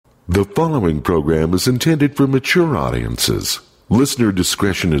The following program is intended for mature audiences. Listener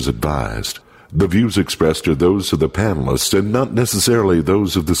discretion is advised. The views expressed are those of the panelists and not necessarily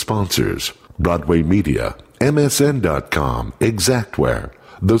those of the sponsors. Broadway Media, MSN.com, Exactware,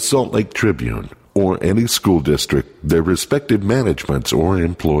 the Salt Lake Tribune, or any school district, their respective managements or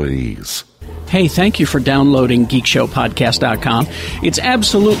employees. Hey, thank you for downloading GeekShowPodcast.com. It's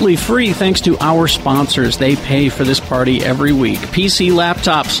absolutely free thanks to our sponsors. They pay for this party every week. PC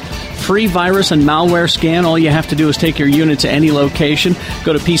Laptops, free virus and malware scan. All you have to do is take your unit to any location.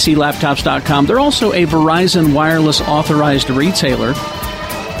 Go to PCLaptops.com. They're also a Verizon Wireless authorized retailer.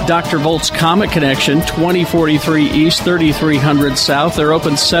 Dr. Volt's Comet Connection, 2043 East, 3300 South. They're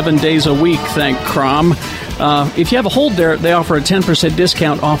open 7 days a week, thank Crom. If you have a hold there, they offer a 10%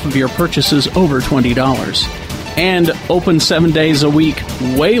 discount off of your purchases over $20. And open 7 days a week,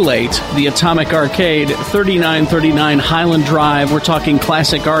 way late, the Atomic Arcade, 3939 Highland Drive. We're talking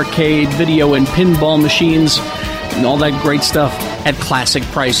classic arcade, video, and pinball machines, and all that great stuff at classic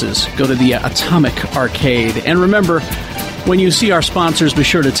prices. Go to the Atomic Arcade. And remember, when you see our sponsors, be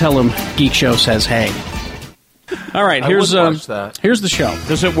sure to tell them Geek Show says hey. All right, here's the show.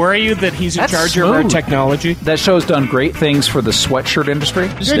 Does it worry you that he's in charge of our technology? That show's done great things for the sweatshirt industry.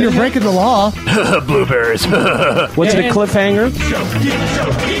 Yeah, you're breaking the law. Blueberries. What's it, a cliffhanger?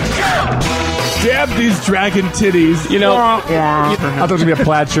 Damn these dragon titties. You know, I thought it was going to be a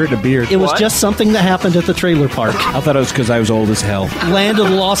plaid shirt and a beard. It was just something that happened at the trailer park. I thought it was because I was old as hell. Land of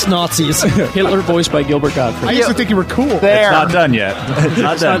the Lost Nazis. Hitler voiced by Gilbert Gottfried. I used to think you were cool. It's not done yet. It's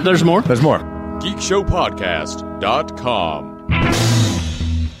not done. There's more? There's more. GeekShowPodcast.com.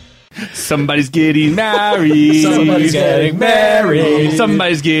 Somebody's getting married. Somebody's getting married.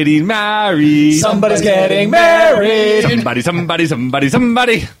 Somebody's getting married. Somebody's getting married.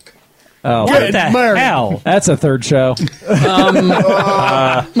 Somebody. Oh, What the hell? That's a third show. Well,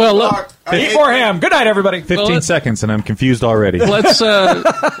 look, Eat more ham. Good night, everybody. 15 seconds, and I'm confused already. let's,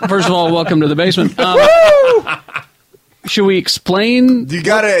 first of all, welcome to the basement. Should we explain You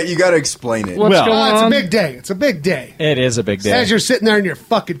gotta explain it. what's going It's a on? big day. It's a big day. It is a big day. As you're sitting there in your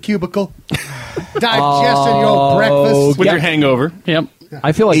fucking cubicle, digesting your old breakfast. With your hangover. Yep.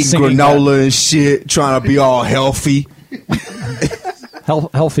 I feel like Eating singing granola and shit, trying to be all healthy.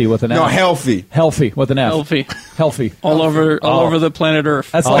 healthy with an F. No, healthy. Healthy with an F. Healthy. Healthy. All over the planet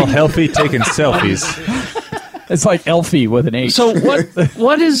Earth. That's All like healthy, taking selfies. it's like Elfie with an H. So what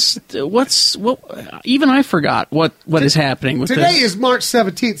even I forgot what is happening with Today this. is March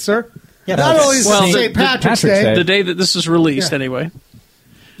 17th, sir. Yeah, Not only is well, it the- St. Patrick's Patrick's Day, Day. The day that this is released, Yeah. anyway.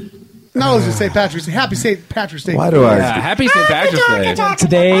 not only is it St. Patrick's Day, happy St. Patrick's Day. Why do I? Happy St. Patrick's Day.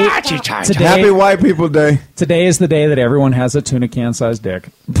 Today, Happy White People Day. today is the day that everyone has a tuna can-sized dick.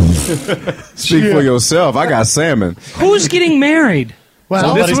 Speak for yourself. I got salmon. Who's getting married? Well,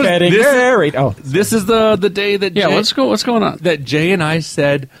 Somebody's getting married. Oh, This is the day that Yeah, Jay, what's going on? that Jay and I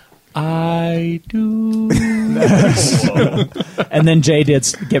said, I do. and then Jay did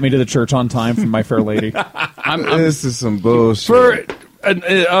get me to the church on time from My Fair Lady. This is some bullshit.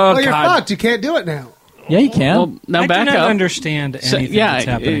 well, you're fucked. You can't do it now. Yeah, you can. Well, now I back do not up. understand So, anything yeah, that's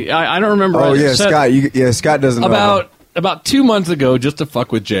happening. I don't remember. Oh I yeah, said- Scott. Scott doesn't know. About 2 months ago, just to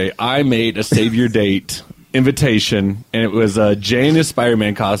fuck with Jay, I made a save your date invitation, and it was Jay in his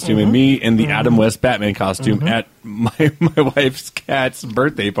Spider-Man costume and me in the Adam West Batman costume at my wife's cat's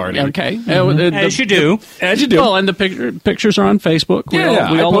birthday party. Okay. As you do. As you do. Well, and the pictures are on Facebook. We Yeah,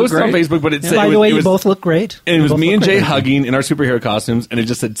 all I look posted on great. Facebook, but it said By it the was, way, it you was, both look great. and it You was both me look and Jay great. hugging in our superhero costumes, and it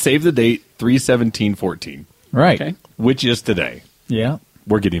just said save the date 3/17/14, Right. Okay. which is today. Yeah.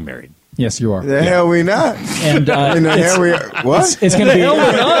 We're getting married. Yes, you are. The hell we not. And In the hell we what? it's going to be.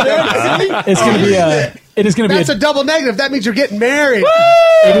 It's going to be. It is going to be. That's a double negative. That means you're getting married.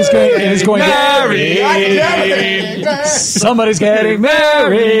 It is going. Somebody's getting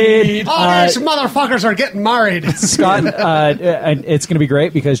married. Oh, these motherfuckers are getting married. Scott, and it's going to be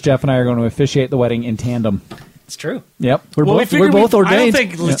great because Jeff and I are going to officiate the wedding in tandem. It's true. Yep, We're both ordained. I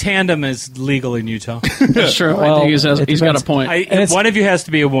don't think tandem is legal in Utah. That's true. I think he's got depends. a point. One of you has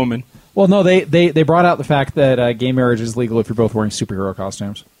to be a woman. Well, no, they brought out the fact that gay marriage is legal if you're both wearing superhero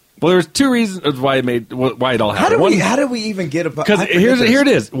costumes. Well, there's two reasons why it all happened. How did we even get about? Because here it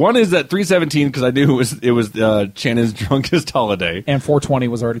is. One is that 3/17 because I knew it was Shannon's drunkest holiday, and 4/20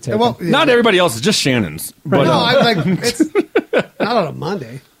 was already taken. Well, yeah. Not everybody else's, just Shannon's. But, no, I'm like it's not on a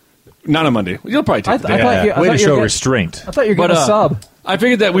Monday. Not on Monday. You'll probably take the day. Way to show restraint. I thought you were getting a sub. I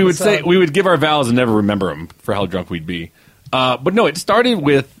figured that we would give our vows and never remember them for how drunk we'd be. But no, it started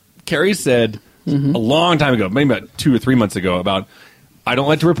with Carrie said a long time ago, maybe about 2 or 3 months ago, about I don't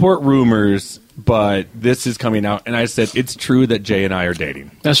like to report rumors, but this is coming out. And I said, it's true that Jay and I are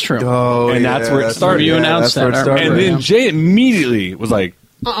dating. That's true. Oh, And yeah, that's where it started. You announced that's where it that. started. And then Jay immediately was like,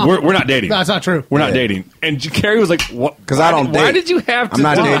 we're not dating. That's not true. We're not Yeah. dating. And Carrie was like, what? 'Cause I don't Why date. did you have to I'm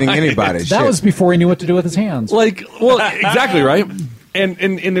not lie? dating anybody. That Shit. was before he knew what to do with his hands. Like, well, exactly, right? And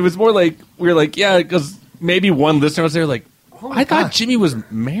it was more like, we were like, yeah, because maybe one listener was there like, I thought Jimmy was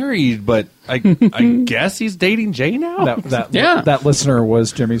married, but I guess he's dating Jay now? That listener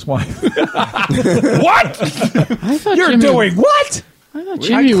was Jimmy's wife. What? I thought You're Jimmy, doing what? I thought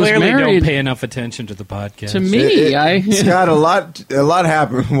Jimmy was clearly married don't pay enough attention to the podcast. to me. Scott, a lot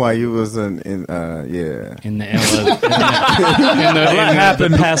happened while you was in in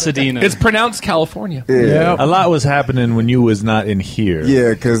the Pasadena. It's pronounced California. yeah. A lot was happening when you was not in here.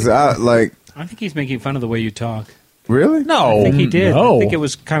 Yeah, because I think he's making fun of the way you talk. really? No. I think he did. no. I think it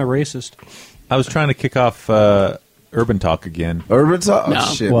was kind of racist. I was trying to kick off Urban Talk again. Urban Talk? No.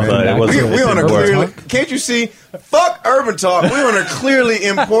 Oh, shit, Well, man. it wasn't- We on a it didn't work. clearly, can't you see? Fuck Urban Talk. We're on a clearly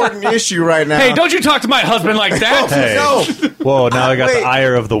important issue right now. Hey, don't you talk to my husband like that. Hey. No. Whoa, now I got Wait. the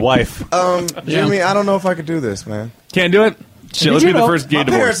ire of the wife. Jimmy, I don't know if I could do this, man. Can't do it? Shit, let's you be the know- first gay My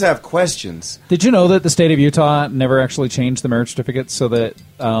divorce. parents have questions. Did you know that the state of Utah never actually changed the marriage certificates so that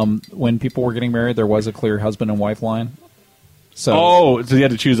when people were getting married, there was a clear husband and wife line? So Oh, so you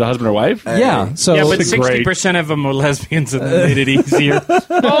had to choose a husband or wife? yeah, so Yeah, but It's great. 60% of them were lesbians, and that made it easier.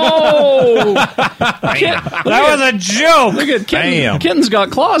 Oh, That was a joke. look at Damn. Kitten's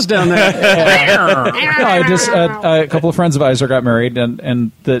got claws down there. No, I just a couple of friends of ours got married,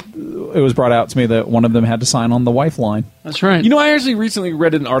 and that it was brought out to me that one of them had to sign on the wife line. That's right. You know, I actually recently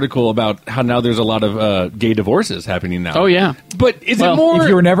read an article about how now there's a lot of gay divorces happening now. Oh, yeah. But is Well, it more... If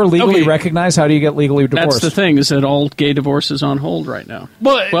you were never legally Okay. recognized, how do you get legally divorced? That's the thing, is that all gay divorce is on hold right now.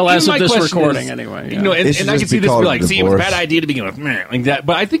 Well, as my of this question recording, is, anyway. You yeah. know, It and should I just can see be this be called like, see, it was a divorce. bad idea to begin with, meh, like that.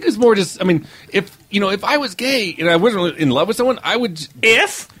 But I think it's more just, I mean, if I was gay and I wasn't in love with someone, I would...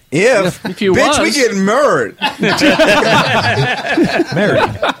 If If you bitch, was. we getting married. married.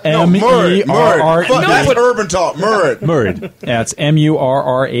 Married. M-E-R-R-E-D. Fuck, that's Urban Talk. Married. Married. Yeah, it's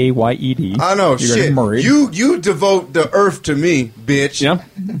M-U-R-R-A-Y-E-D. I know. You're Shit. getting married. You devote the earth to me, bitch. Yeah?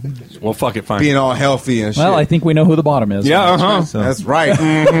 Well, fuck it, fine. Being all healthy and shit. Well, I think we know who the bottom is. Yeah, uh-huh. So, That's right.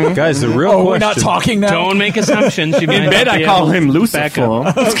 guys, the real Oh, question. we're not talking now. don't make assumptions. You In bed, I call him Lucifer.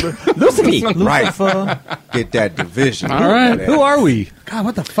 right. Get that division. All right. Who are we? God,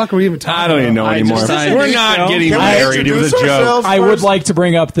 what the fuck are we even talking I don't even know I anymore. just- We're not getting Can we married. It was a introduce joke. ourselves I would first? like to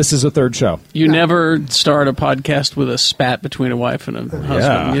bring up this is a third show. You never start a podcast with a spat between a wife and a husband,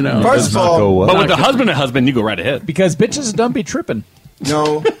 Yeah. you know. First of Not go all, well. But with the husband and husband, you go right ahead. Because bitches don't be tripping.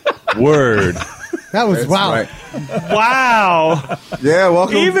 no. Word. That was wow. Right. Wow. Yeah,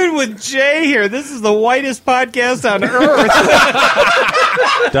 welcome. Even with Jay here, this is the whitest podcast on earth.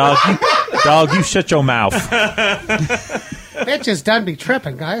 Dog, you shut your mouth. Bitches done be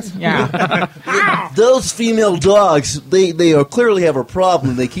tripping, guys. Those female dogs, they clearly have a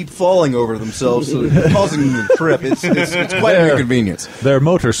problem. They keep falling over themselves, so causing them to trip. It's quite an inconvenience. Their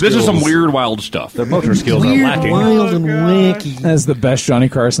motor skills. This is some weird, wild stuff. Their motor skills are lacking. wild and wacky. That's the best Johnny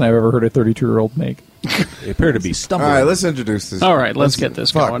Carson I've ever heard a 32-year-old make. They appear to be All stumbling. right, let's introduce this. All right, let's get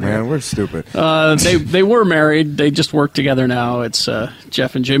this Fuck, going man, here. we're stupid. They were married. They just work together now. It's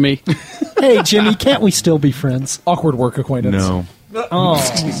Jeff and Jimmy. Hey, Jimmy, can't we still be friends? Awkward work acquaintance. No. Oh,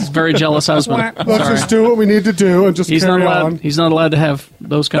 He's a very jealous husband. Let's just do what we need to do and just He's not carry allowed. on. He's not allowed to have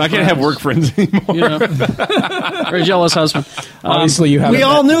those kind I of can't have work friends anymore. You know? Very jealous husband. Obviously, you haven't. we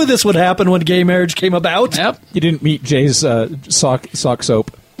all knew this would happen when gay marriage came about. Yep. You didn't meet Jay's sock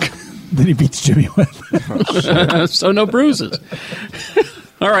soap that he beats Jimmy with. So no bruises.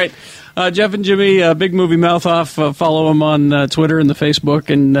 All right. Jeff and Jimmy, Big Movie Mouth Off. Follow them on Twitter and the Facebook.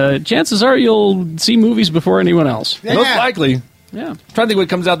 And chances are you'll see movies before anyone else. Yeah. Most likely. Yeah. I'm trying to think what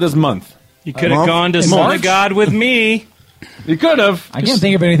comes out this month. You could have gone to Son of God with me. You could have. I can't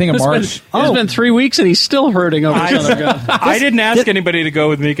think of anything in It's March. been 3 weeks and he's still hurting over Son of God. I didn't ask anybody to go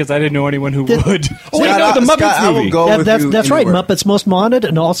with me because I didn't know anyone who would. Oh, wait, Scott, no, the Muppets Scott, I will movie. go with you That's right. anywhere. Muppets Most Wanted,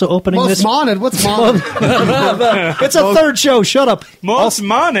 and also opening Most this. Wanted? What's Wanted? It's a third show. Shut up. Most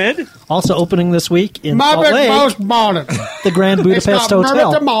Wanted. Also opening this week in Salt Muppet Lake, Most Wanted. the Grand It's Budapest not Muppet the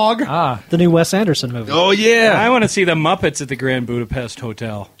Hotel, Mog. the new Wes Anderson movie. Oh, yeah. I want to see the Muppets at the Grand Budapest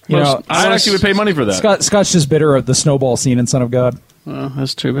Hotel. You know, I actually would pay money for that. Scott's just bitter of the snowball scene in Son of God. Oh,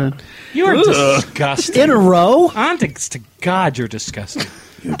 that's too bad. You are disgusting. In a row. Honest to God, you're disgusting.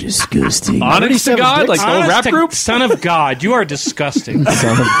 You're disgusting. Honest to God? Like the Honest rap to group? Son of God, you are disgusting.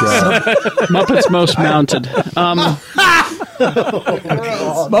 Son of God. Muppets Most Mounted.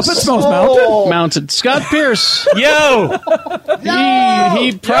 Muppets Most Mounted? Mounted. Scott Pierce. Yo!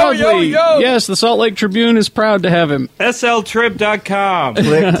 He proudly, yes, the Salt Lake Tribune is proud to have him. SLTrib.com.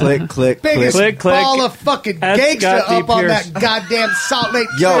 Click, click, click, Biggest click, click. ball of fucking That's gangster Scott D. up on Pierce. that goddamn Salt Lake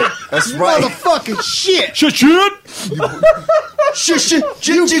Yo, Trib. that's You right. Motherfucking shit. Shit! You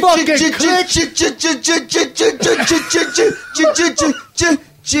fucking click.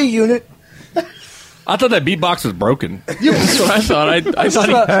 G-Unit. I thought that beatbox was broken. That's what I thought. I thought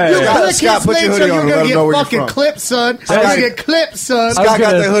he... Click Scott, his put name your so hoodie on you're and let gonna him know get where you're fucking from. clipped, son. You're Scott- gonna get clipped, son. Scott got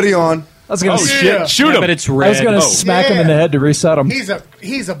gonna- that hoodie on. I was going to Yeah. Shoot him! But it's I red. was going to smack him in the head to reset him.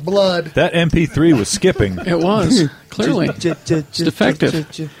 He's a blood. That MP3 was skipping. It was, clearly. It's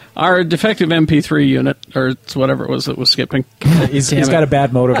defective. Our defective MP3 unit, or it's whatever it was that was skipping. He's got a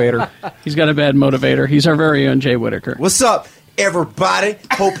bad motivator. He's got a bad motivator. He's our very own Jay Whitaker. What's up, everybody?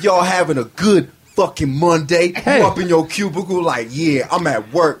 Hope y'all having a good fucking Monday. You up in your cubicle like, yeah, I'm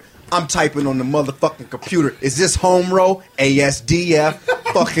at work. I'm typing on the motherfucking computer. Is this home row? ASDF,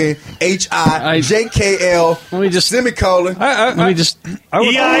 fucking HIJKL, Let me just- semicolon. Let me just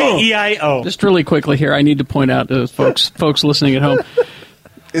E-I-E-I-O. just really quickly here. I need to point out to folks listening at home.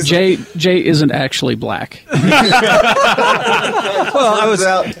 Jay isn't actually black. Well, I was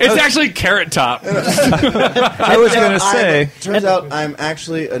out. It's actually Carrot Top. I was going to say. Turns out I'm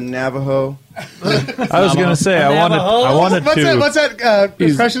actually a Navajo. I was going to say. I wanted What's to. that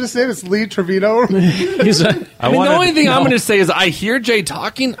impressionist name? It's Lee Trevino. He's a, I mean, the wanted- only thing I'm going to say is I hear Jay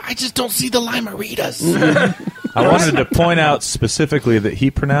talking. I just don't see the Lima-Ritas. I wanted to point out specifically that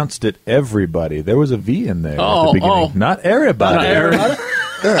he pronounced it everybody. There was a V in there at the beginning. Not everybody. Not everybody.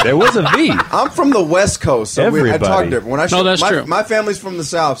 There was a V. I'm from the West Coast, so I Everybody. talk different. When I show, that's true. My family's from the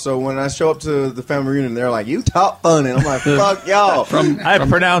South, so when I show up to the family reunion, they're like, "You talk funny," and I'm like, "Fuck y'all." I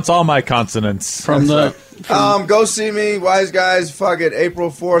pronounce all my consonants. from the Go see me, Wise Guys. Fuck it, April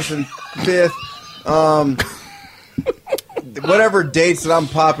 4th and 5th. Whatever dates that I'm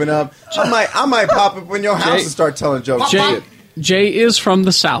popping up, I might pop up in your house Jay- and start telling jokes. Shit. Jay is from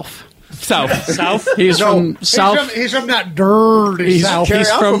the South. South. He's from South. He's from that dirty He's- South. Carrie, he's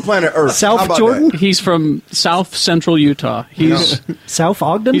I'm from from planet Earth. South How about Jordan? that? He's from South Central Utah. He's South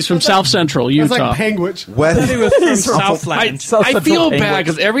Ogden? he's from South Central It's Utah. like Penguins. West. From Southland. I feel bad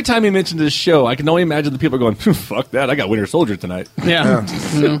because every time he mentioned this show, I can only imagine the people going, "Fuck that! I got Winter Soldier tonight." Yeah.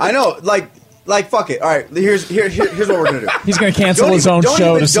 I know, like fuck it. All right, here's what we're gonna do. He's going to cancel his own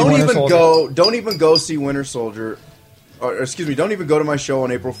show to see Winter Soldier. Don't even go see Winter Soldier. Or, excuse me, don't even go to my show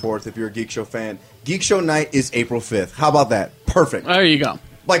on April 4th if you're a Geek Show fan. Geek Show night is April 5th. How about that? Perfect. There you go.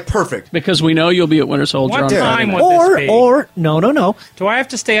 Like, perfect. Because we know you'll be at Winter Soldier What on time Friday night. would this be? Or, no. Do I have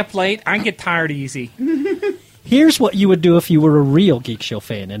to stay up late? I get tired easy. Here's what you would do if you were a real Geek Show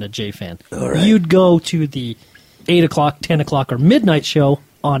fan and a J fan. You'd go to the 8 o'clock, 10 o'clock, or midnight show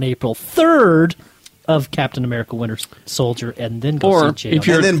on April 3rd of Captain America Winter Soldier, and then go Or see J. if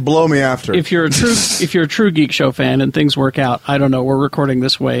you're- And then blow me after. If you're a true Geek Show fan and things work out, I don't know. We're recording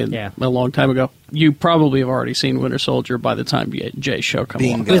this way a long time ago. You probably have already seen Winter Soldier by the time Jay's show comes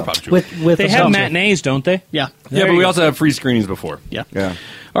along. with They have matinees, don't they? Yeah. Yeah, but we also have free screenings before. Yeah. Yeah.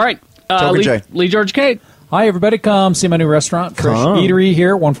 All right. Token Jay. Lee George Cade. Hi, everybody. Come see my new restaurant, Fresh Come. Eatery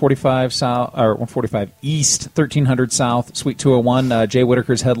here, 145 South or 145 East, 1300 South, Suite 201. Jay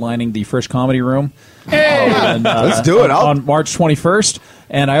Whitaker's headlining the Fresh Comedy Room. Let's do it. On March 21st.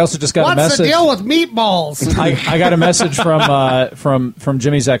 And I also just got a What's message. the deal with meatballs? I got a message from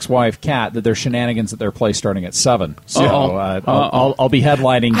Jimmy's ex-wife, Kat, that there's shenanigans at their place starting at 7. So I'll be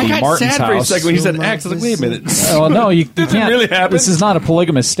headlining I the got Martin's sad for a house. second when he said X. I was like, wait a minute. Well, no, you can't. really happen? This is not a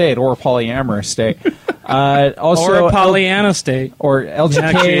polygamous state or a polyamorous state. Also, Or a Pollyanna state. or LGK.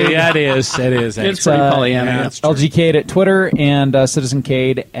 Actually, that is. It's pretty Pollyanna. yeah. That's LG Cade at Twitter and Citizen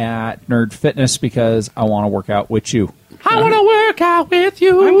Cade at Nerd Fitness because I want to work out with you. I want to work out with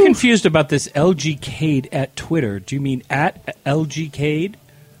you. I'm confused about this LG Cade at Twitter. Do you mean at LG Cade?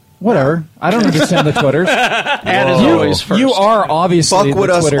 Whatever. I don't understand the Twitters. Ad is always first. You are obviously Fuck with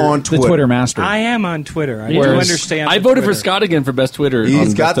the us Twitter, on the Twitter. Twitter master. I am on Twitter. I do Whereas understand. I the voted for Twitter. Scott again for best Twitter. He's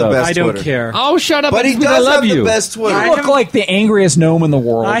on got the stuff. best I don't Twitter. care. Oh, shut up. But he Because does I love have you. the best Twitter. You look like the angriest gnome in the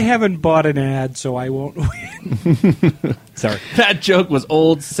world. I haven't bought an ad, so I won't win. Sorry. That joke was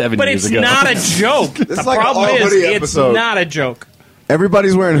old 7 But years it's ago. not a joke. The like an problem is, all-hoodie it's episode. not a joke.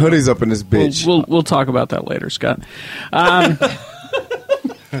 Everybody's wearing hoodies up in this bitch. We'll talk about that later, Scott.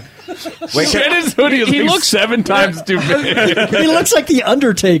 Wait, Shannon's hoodie is He like looks- 7 times too big. He looks like the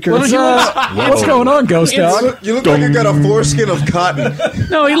Undertaker. What's going on, Ghost Dog? you look like you got a foreskin of cotton.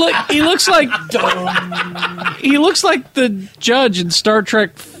 No, he looks like he looks like the judge in Star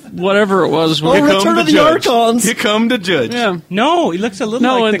Trek whatever it was. Oh, Return of the Archons. Here come the judge. Yeah. No, he looks a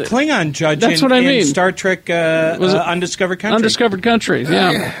little like the Klingon judge. That's what I mean. In Star Trek Was it Undiscovered Country. Undiscovered Country,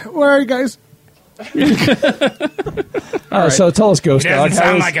 yeah. Where are you guys? All right, so tell us, Ghost He Dog. doesn't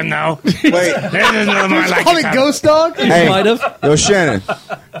sound like him, though. Wait. Call me Ghost Dog? Hey, Might have. yo, Shannon.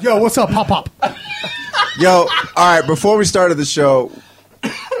 Yo, what's up, Pop? Yo, all right, before we started the show,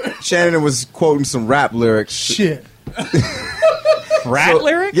 Shannon was quoting some rap lyrics. Shit. Rat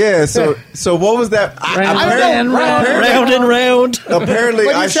lyric? Yeah, so what was that? Round and round. Apparently,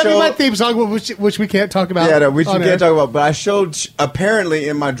 But I you sent me showed. my theme song, which we can't talk about. Yeah, that which you on air. can't talk about. But I showed, apparently,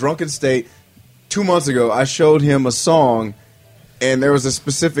 in my drunken state, 2 months ago, I showed him a song, and there was a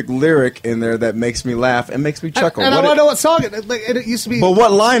specific lyric in there that makes me laugh and makes me chuckle. And I want to know what song it. It used to be. But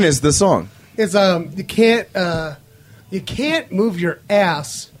what line is the song? It's you can't move your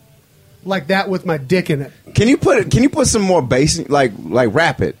ass like that with my dick in it. Can you put some more bass, like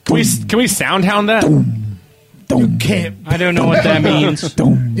rap it? Can we soundhound that? You can't. I don't know what that means.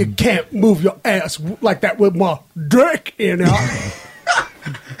 You can't move your ass like that with my dick in it.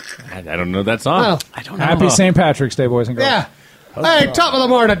 I don't know that song. Well, I don't know. Happy St. Patrick's Day, boys and girls. yeah. Hey, top of the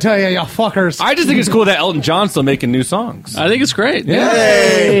morning, I tell you, you fuckers. I just think it's cool that Elton John's still making new songs. I think it's great.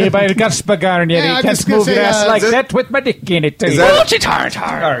 Hey, by the guts begun, Yeah, you I'm can't just gonna move your say, ass like is that with my dick in it. Is that- Is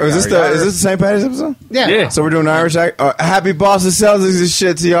this the St. Patty's episode? Yeah. Yeah. So we're doing Irish. Happy Boston Celtics and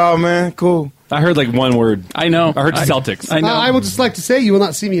shit to y'all, man. Cool. I heard like one word. I know. I heard Celtics. I know. I would just like to say you will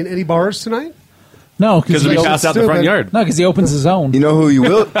not see me in any bars tonight. No, Because we he passed out the front yard. No, because he opens his own. You know who you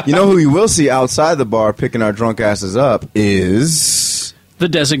will see outside the bar picking our drunk asses up is the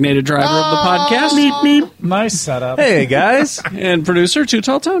designated driver of the podcast. Meep, meep. Nice setup. Hey, guys. And producer Too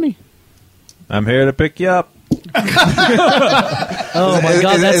Tall Tony. I'm here to pick you up. Oh my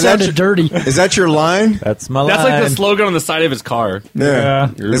God, that sounded dirty. Is that your line? That's my line. That's like the slogan on the side of his car.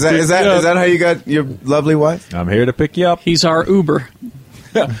 Yeah. Is that how you got your lovely wife? I'm here to pick you up. He's our Uber.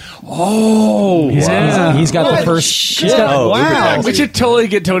 Oh, He's got the first. He's got, wow! We should totally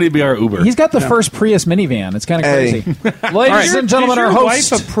get Tony to be our Uber. He's got the first Prius minivan. It's kind of crazy. Ladies and gentlemen, our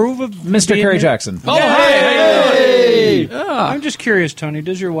host, wife approve of Mr. being Kerry here? Jackson. Oh, hey! I'm just curious, Tony.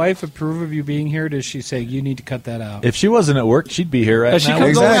 Does your wife approve of you being here? Or does she say you need to cut that out? If she wasn't at work, she'd be here right She now.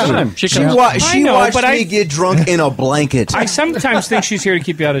 comes all the Exactly. time. She She comes. watched but me get drunk in a blanket. I sometimes think she's here to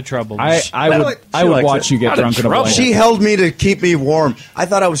keep you out of trouble. I would likes watch it. you get Out of drunk in a trouble. blanket. She held me to keep me warm. I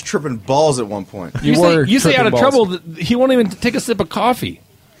thought I was tripping balls at one point. You say out of tripping trouble. balls. He won't even take a sip of coffee.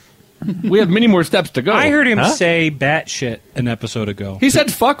 We have many more steps to go. I heard him Huh? say bat shit an episode ago. He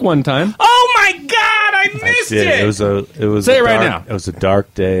said "fuck" one time. Oh my God! I missed Did. It was a Say it right dark- now. It was a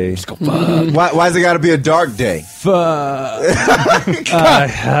dark day. Why's it got to be a dark day?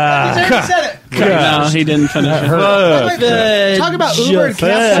 said it. No, he didn't finish it. Talk about Uber and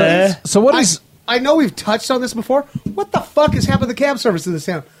cab service. So what is? I know we've touched on this before. What the fuck has happened to cab service in this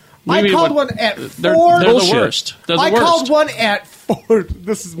town? What do I you mean, called what- one at They're 4. the worst. They're the I worst. called one at 4.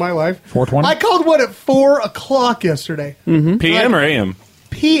 This is my life. 4:20? I called one at 4 o'clock yesterday. PM or AM?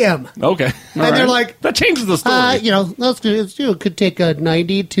 PM. Okay, And they're like, that changes the story. that's good. It could take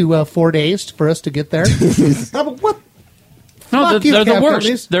 90 to 4 days for us to get there. I'm like, what? No, Fuck you, they're the cab worst.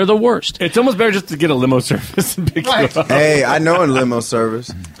 companies. They're the worst. It's almost better just to get a limo service and pick you Right. up. Hey, I know in limo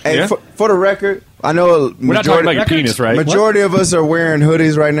service. Hey, Yeah? for the record, I know We're not talking about your penis, right? Majority of us are wearing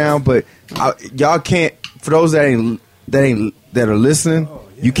hoodies right now, but y'all can't. For those that are listening,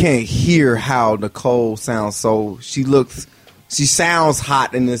 you can't hear how Nicole sounds. So she sounds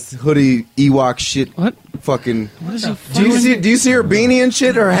hot in this hoodie Ewok shit. What? Fucking. What is he Do you see her beanie and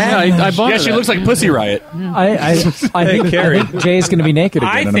shit or hat? Yeah, I bought Yeah, her she that. looks like Pussy Riot. I think Jay's going to be naked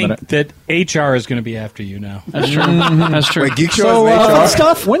again I in a minute. think that HR is going to be after you now. That's true. That's true. Wait, Geek Show So is an HR?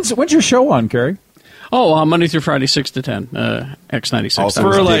 stuff. When's your show on, Kerry? Oh, Monday through Friday, 6 to 10. X96. Also-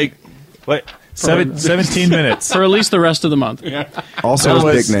 For like, Wait, 17 minutes. For at least the rest of the month. Also,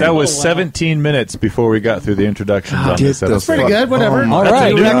 his big name. That was 17 minutes before we got through the introductions on Get this the episode. Pretty good, whatever. Oh, All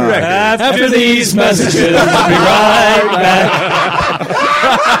right. After these messages, we'll be right back.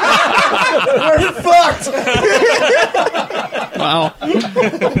 We're fucked. Wow.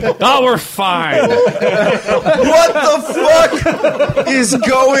 oh, we're fine. What the fuck is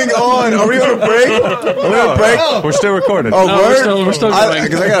going on? Are we on a break? Are we on a break? We're still recording. Oh, No, word? we're still going.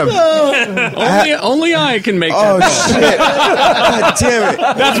 Because I gotta. Only I can make Oh that. shit! God damn it!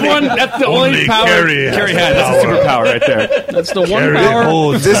 That's the only power Kerry has Kerry had. That's a superpower right there. That's the one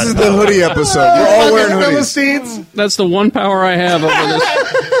power. This is the hoodie episode. We're all wearing hoodies. Philistines. That's the one power I have over this.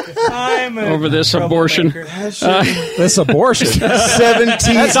 I'm over this abortion. This abortion.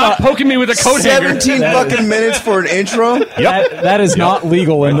 17. Stop poking me with a coat hanger. 17 fucking minutes for an intro. That is not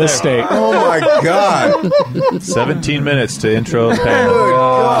legal in this state. Oh my god. 17 minutes to intro.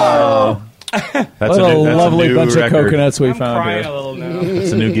 God. That's What a lovely new bunch record. of coconuts we I'm found crying here. a little now.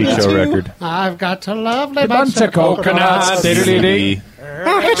 It's a new Geek Show record. I've got a lovely Bunch of coconuts. CD.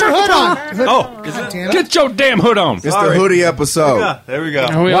 Oh, get your hood on. Oh, get your damn hood on. It's the hoodie episode. There we go.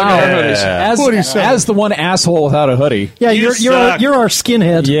 We all got our hoodies. As the one asshole without a hoodie. Yeah, You you're our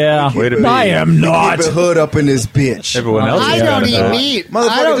skinhead. Yeah. Way to be. I am not. Keep the hood up in this bitch. Everyone else I is don't got eat it. meat. Motherfucker,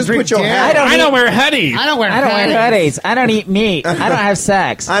 I don't just drink put your beer. hat I don't wear hoodies. I don't wear hoodies. I don't eat meat. I don't have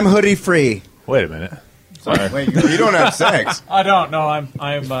sex. I'm hoodie free. Wait a minute. Wait, you don't have sex. I don't know. I'm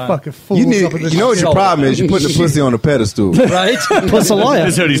Fucking fools You need. up in this You know what your shit. problem is? You're putting the pussy on a pedestal. Right? Pussaloya.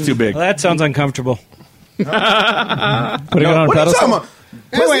 This hoodie's too big. Well, that sounds uncomfortable. putting it on a What are you talking pedestal. about?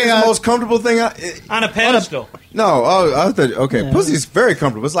 Pussy is the most comfortable thing. On a pedestal. No, I thought okay. Pussy's very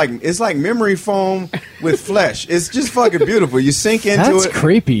comfortable. It's like memory foam with flesh. It's just fucking beautiful. You sink into That's it.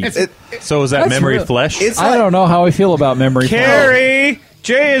 creepy. So is that That's memory real. flesh? It's I like, don't know how I feel about memory. Carrie!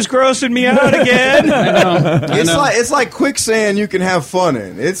 Jay is grossing me out again. it's like quicksand. You can have fun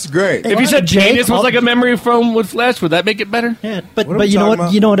in. It's great. If you said Jake, penis was like a memory foam with flesh, would that make it better? Yeah, What are but we you know talking what?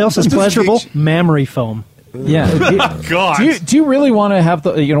 about? You know what else is Let's just pleasurable? geek- Mammary foam. Yeah. God. Do you really want to have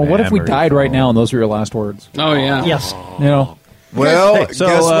the? What if we Memory died right foam. now and those were your last words? Oh yeah. Yes. Well, Hey, so,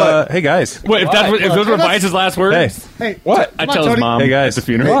 guess what? hey guys. Wait, if those were Vice's last words, Hey, What? I'd Come on, tell his Tony. mom Hey, guys. at the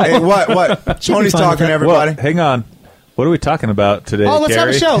funeral. hey, what? Tony's fine with talking, that. everybody. Well, hang on. What are we talking about today, Oh, let's have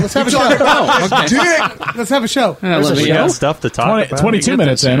a Gary? show. Let's have a show. Let's have a show. Yeah, let me We know. got stuff to talk about. 22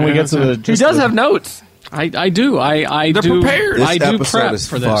 minutes in, we get to the. He does have notes. I do. I They're do. prepared. I This do episode prep is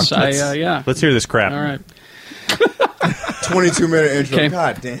for this. fucked. Yeah. Let's hear this crap. All right. 22-minute intro. Okay.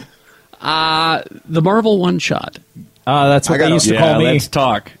 God damn. The Marvel one shot. That's what I they gotta- used to Yeah, call me. let's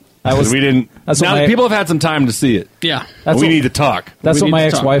talk. That was- we didn't. that's Now what my- people have had some time to see it. Yeah. That's we what- need to talk. That's We what need my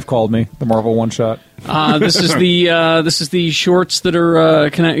to talk. ex-wife called me. The Marvel one shot. This is the shorts that are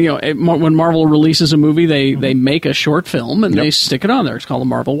when Marvel releases a movie, they make a short film and they stick it on there. It's called a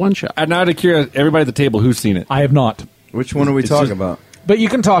Marvel one shot. And now to curious, everybody at the table, who's seen it? I have not, Which one are we talking about? but you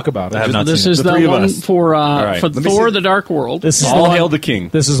can talk about I it. have not This seen is it. The the three of one us. for right. for Let me Thor: see. The Dark World. This is All the one, hail the king.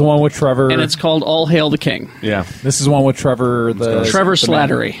 This is the one with Trevor. and it's called All Hail the King. Yeah. This is one with Trevor. Trevor the man-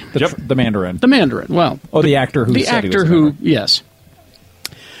 Slattery. the Mandarin. The Mandarin. Well, The actor who the said he was actor a who Mandarin. yes.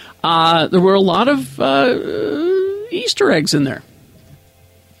 There were a lot of Easter eggs in there.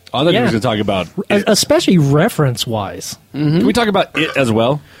 I thought you Yeah. were going to talk about it. Especially reference-wise. Can we talk about it as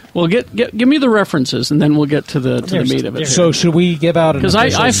well? Well, give me the references, and then we'll get to the meat of it. So should we give out an Because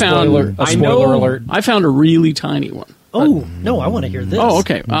official I found spoiler, a I spoiler know alert? I found a really tiny one. Oh, no, I want to hear this. Oh,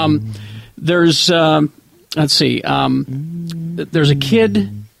 okay. There's let's see. There's a kid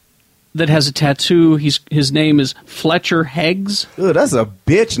that has a tattoo. His name is Fletcher Heggs. Ugh, that's a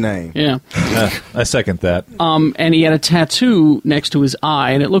bitch name. Yeah. I second that. And he had a tattoo next to his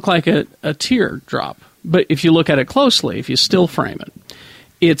eye, and it looked like a tear drop. But if you look at it closely, if you still frame it,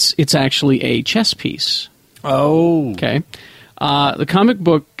 it's actually a chess piece. Oh. Okay. In the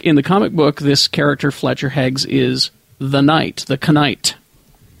comic book, this character Fletcher Heggs is the Knight, the Knight.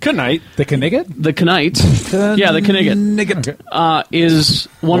 Knight. The Knigget? The Knight. Yeah, the Knigget. Is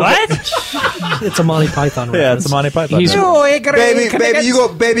one of It's a Monty Python reference. Yeah, it's a Monty Python. He's-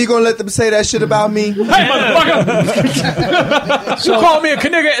 Baby, you gonna let them say that shit about me? So call me a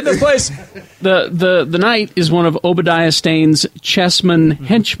Knigget in this place. the Knight is one of Obadiah Stane's chessmen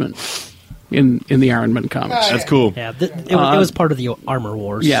henchmen in the Iron Man comics. That's cool. Yeah, it was part of the Armor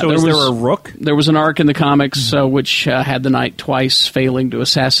Wars. Yeah, So there is there was a rook? There was an arc in the comics which had the Knight twice failing to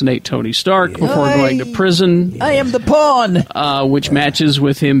assassinate Tony Stark before going to prison, I am the pawn. which matches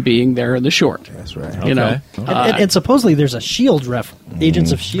with him being there in the short. That's right. You know, And supposedly there's a Shield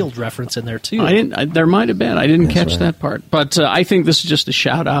Agents of Shield reference in there too. There might have been. I didn't catch that part, but I think this is just a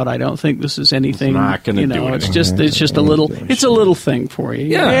shout out. I don't think this is anything. not gonna do It's anything. just a little. It's a little thing for you.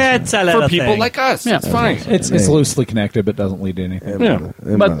 Yeah. It's a little For people thing. like us. Yeah. It's fine. It's loosely connected, but doesn't lead to anything. Yeah.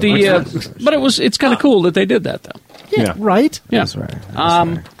 But it's kind of cool that they did that though. Yeah, right. Yeah. That's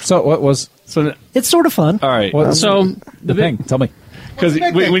right. So what was So, It's sort of fun. all right. what, So the thing? Tell me. Because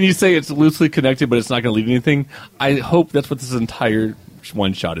when you say it's loosely connected, but it's not going to lead to anything, I hope that's what this entire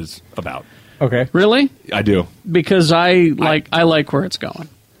one shot is about. Okay. really, I do. because I like where it's going.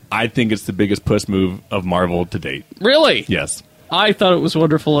 I think it's the biggest puss move of Marvel to date. Really, Yes. I thought it was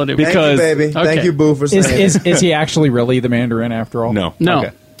wonderful. And it Because- Thank you, baby. Okay. Thank you, Boo, for saying Is he actually really the Mandarin after all? No. No,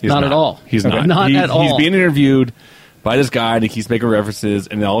 Okay. He's not at all. He's Okay. not. Not at all. He's being interviewed by this guy, and he keeps making references,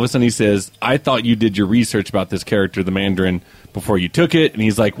 and then all of a sudden he says, I thought you did your research about this character, the Mandarin, before you took it. And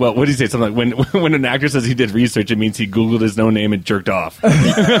he's like, well, what did he say? Something like, when an actor says he did research, it means he Googled his own name and jerked off. he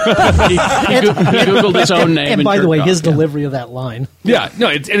Googled his own name. And by the way, jerked his off, delivery of that line. Yeah, no,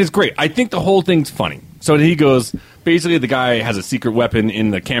 it's great. I think the whole thing's funny. So he goes, basically the guy has a secret weapon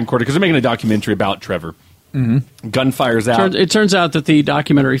in the camcorder, because they're making a documentary about Trevor. Mm-hmm. Gun fires out. It turns out that the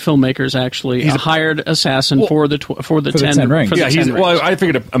documentary filmmakers actually he's a hired assassin for the Ten Rings. Yeah, I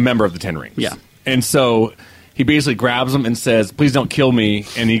figured a member of the Ten Rings. Yeah, and so he basically grabs him and says, "Please don't kill me."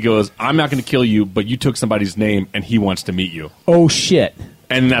 And he goes, "I'm not going to kill you, but you took somebody's name, and he wants to meet you." Oh shit!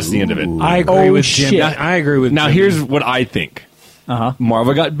 And that's the end of it. I agree with Jim. I agree with. Now Jim. here's what I think.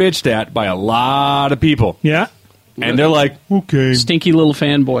 Marvel got bitched at by a lot of people. Yeah. And they're like, okay. Stinky little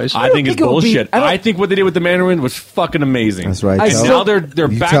fanboys. I think it's bullshit. I think what they did with the Mandarin was fucking amazing. That's right. And now they're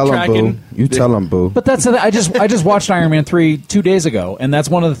backtracking. You tell them, boo. But that's I just watched Iron Man 3 2 days ago, and that's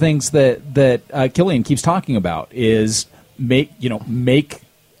one of the things that Killian keeps talking about is make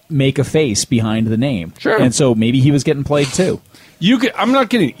a face behind the name. Sure. And so maybe he was getting played too. I'm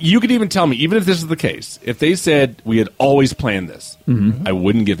not kidding. You could even tell me, even if this is the case, if they said we had always planned this, I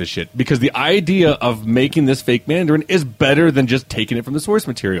wouldn't give a shit. Because the idea of making this fake Mandarin is better than just taking it from the source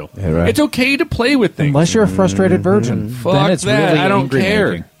material. Yeah, right. It's okay to play with things. Unless you're a frustrated virgin. Fuck then it's that. really I don't angry care.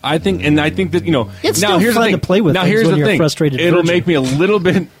 making. I think that, It's now still here's fun the thing. to play with Now things here's when the you're a thing. frustrated It'll virgin. make me a little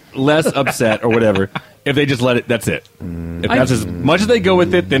bit less upset or whatever if they just let it. That's it. If that's as much as they go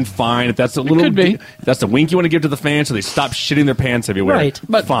with it, then fine. If that's a little, could be. if that's the wink you want to give to the fans, so they stop shitting their pants everywhere. Right.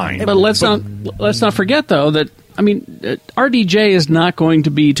 But fine. But let's not forget though that RDJ is not going to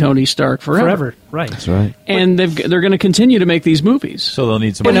be Tony Stark forever. Right. That's right. And they're going to continue to make these movies. So they'll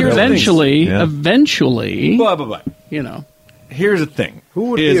need some. And eventually, here's the thing. Who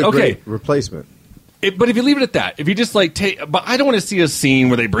would be a great replacement? But if you leave it at that, if you just but I don't want to see a scene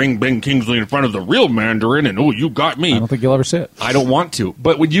where they bring Ben Kingsley in front of the real Mandarin and you got me. I don't think you'll ever see it. I don't want to.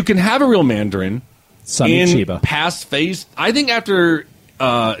 But when you can have a real Mandarin Sonny in Chiba. past phase, I think after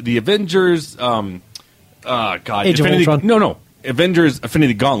the Avengers, Age of Ultron? No, Avengers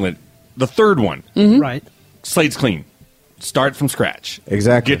Infinity Gauntlet, the third one, Right. slate's clean. Start from scratch.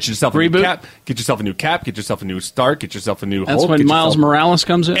 Exactly. Get yourself a Reboot. new Cap. Get yourself a new Cap. Get yourself a new Stark. Get yourself a new That's Hulk. when get Miles yourself- Morales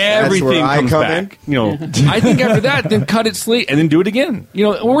comes in. Everything That's where I comes come back. I think after that, then cut it slate and then do it again.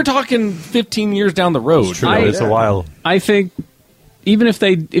 We're talking 15 years down the road. True, it's a while. I think even if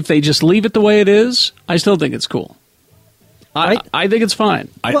they just leave it the way it is, I still think it's cool. I think it's fine.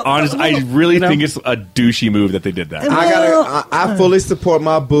 I really think it's a douchey move that they did that. I fully support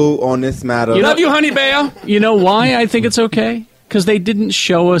my boo on this matter. Love you, honey bear. You know why I think it's okay? Because they didn't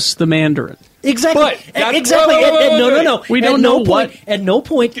show us the Mandarin. Exactly. But Exactly. No. We don't know what. At no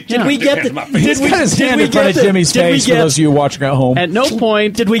point did we get the. He's got his hand in front of Jimmy's face for those of you watching at home. At no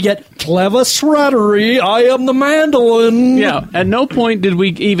point did we get clever shreddery. I am the mandolin. Yeah. At no point did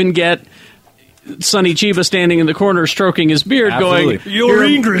we even get Sonny Chiba standing in the corner stroking his beard, Absolutely. going, You're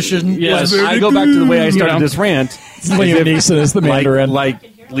English. Yes. I go back to the way I started this rant. Liam Neeson is the Mandarin.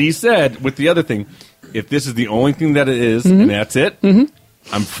 Like Lee said with the other thing, if this is the only thing that it is, and that's it,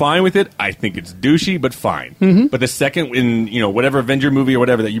 I'm fine with it. I think it's douchey, but fine. But the second in whatever Avenger movie or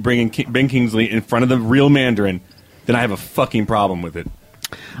whatever that you bring in Ben Kingsley in front of the real Mandarin, then I have a fucking problem with it.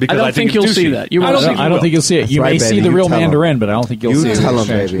 Because I don't think you'll see that. I don't think you'll see it. You may see the real Mandarin, but I don't think you'll see it. Tell him,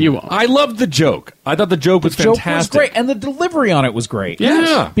 baby. You won't. I loved the joke. I thought the joke was The joke was fantastic. great, and the delivery on it was great.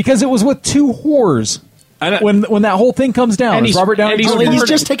 Yeah. Because it was with two whores. And When that whole thing comes down, And it's he's- Robert Downey and he's- Jr. He's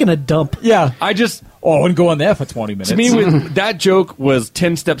just taking a dump. Yeah. I wouldn't go on there for 20 minutes. To me, that joke was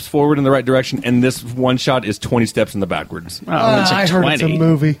 10 steps forward in the right direction, and this one shot is 20 steps in the backwards. Oh, it's I heard it's a 20.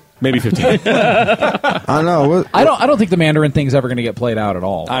 movie. Maybe 15. I know. I don't think the Mandarin thing's ever going to get played out at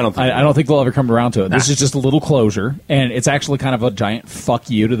all. I don't think I don't think they'll ever come around to it. This is just a little closure, and it's actually kind of a giant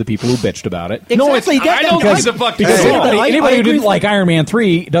fuck you to the people who bitched about it. No, it's, I don't think the fuck Because you are. anybody who didn't like Iron Man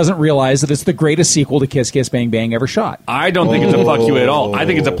 3 doesn't realize that it's the greatest sequel to Kiss Kiss Bang Bang ever shot. I don't think it's a fuck you at all. I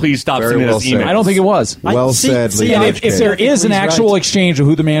think it's a please stop Very sending well us said. emails. I don't think it was. Well said, Lee. And if there is an He's actual right. exchange of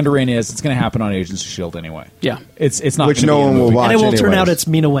who the Mandarin is, it's going to happen on Agents of S.H.I.E.L.D. anyway. Yeah. It's not Which gonna no be in one the will movie. watch. And it will turn anyways. out it's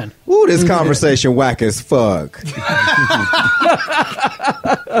Mina Wen. Ooh, this conversation whack as fuck.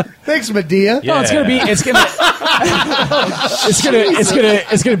 Thanks, Medea. No, it's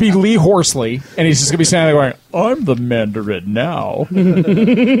gonna be Lee Horsley, and he's just gonna be standing there going, "I'm the Mandarin now."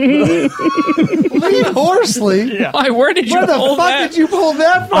 Lee Horsley? Yeah. Where did you Where the pull fuck that? did you pull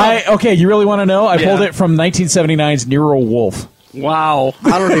that from? Okay, you really want to know? I Yeah. pulled it from 1979's Nero Wolfe. Wow.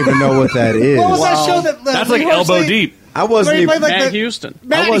 I don't even know what that is. What was that show that That's Lee like elbow Horsley- deep. I wasn't Where he even. played like Matt the- Houston.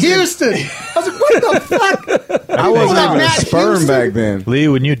 Matt Houston. I was like, I wasn't even a sperm back then. Lee,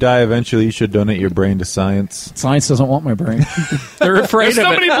 when you die eventually, you should donate your brain to science. Science doesn't want my brain. They're afraid There's of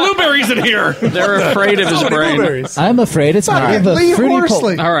so it. many blueberries in here. They're afraid of his brain. I'm afraid it's not the Lee fruity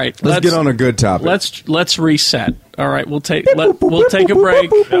Horsley. All right, Let's get on a good topic. Let's reset. All right, we'll take a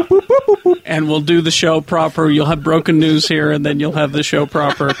break, and we'll do the show proper. You'll have broken news here, and then you'll have the show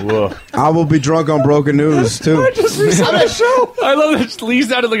proper. Whoa. I will be drunk on broken news too. Just reset the show. I love that Lee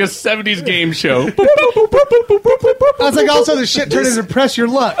sounded like a 70s game show. That's like also the shit turned into press your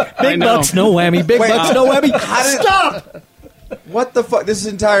luck. I Big know. bucks, no whammy. Big bucks, no whammy. Stop. What the fuck? This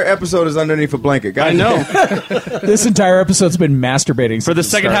entire episode is underneath a blanket, guys. I know. This entire episode's been masturbating For the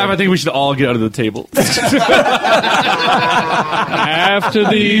second half, I think we should all get under the table. After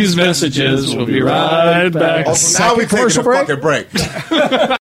these messages, we'll be right back. Also, now we take a fucking break.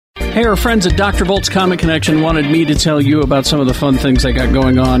 Hey, our friends at Dr. Volt's Comic Connection wanted me to tell you about some of the fun things they got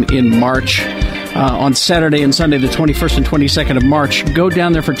going on in March. On Saturday and Sunday, the 21st and 22nd of March, go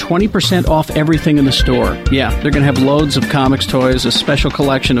down there for 20% off everything in the store. Yeah, they're going to have loads of comics, toys, a special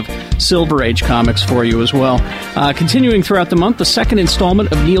collection of Silver Age comics for you as well. Continuing throughout the month, the second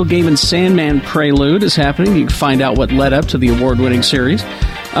installment of Neil Gaiman's Sandman Prelude is happening. You can find out what led up to the award-winning series.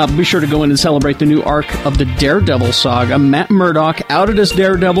 Be sure to go in and celebrate the new arc of the Daredevil saga. Matt Murdock, outed as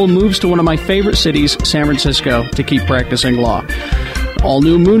Daredevil, moves to one of my favorite cities, San Francisco, to keep practicing law. All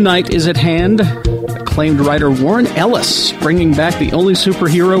new Moon Knight is at hand. Acclaimed writer Warren Ellis bringing back the only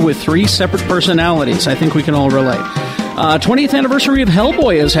superhero with 3 separate personalities. I think we can all relate. 20th anniversary of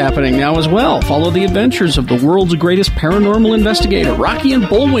Hellboy is happening now as well. Follow the adventures of the world's greatest paranormal investigator. Rocky and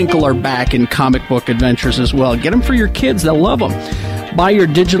Bullwinkle are back in comic book adventures as well. Get them for your kids. They'll love them. Buy your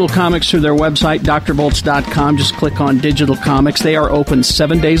digital comics through their website, drvolts.com. Just click on Digital Comics. They are open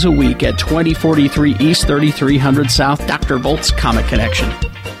 7 days a week at 2043 East, 3300 South. Dr. Volt's Comic Connection.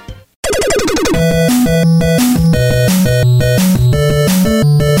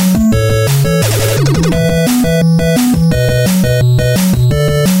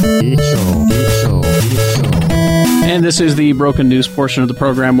 And this is the broken news portion of the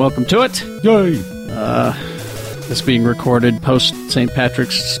program. Welcome to it. Yay! This being recorded post St.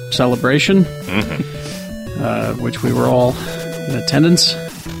 Patrick's celebration, which we were all in attendance.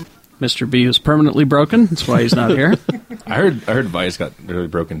 Mr. B is permanently broken. That's why he's not here. I heard Vice got really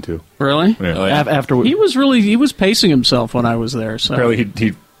broken too. Really? Yeah. Oh, yeah. After he was pacing himself when I was there. So apparently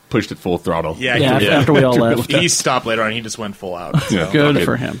he pushed it full throttle. Yeah, after we all left. He stopped later on. He just went full out. Yeah. Good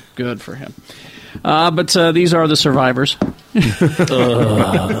for him. Good for him. But these are the survivors.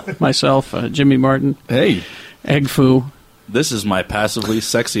 Myself, Jimmy Martin. Hey. Egg Foo. This is my passively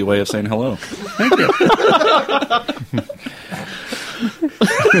sexy way of saying hello. Thank you.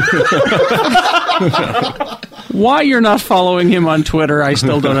 Why you're not following him on Twitter, I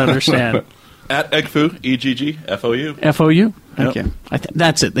still don't understand. At Eggfoo, E-G-G-F-O-U. F-O-U? Okay. Yep.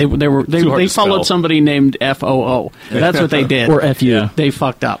 That's it. They followed spell. somebody named F-O-O. That's what they did. Or F-U. Yeah. They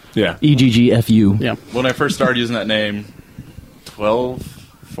fucked up. Yeah. E-G-G-F-U. Yeah. When I first started using that name 12,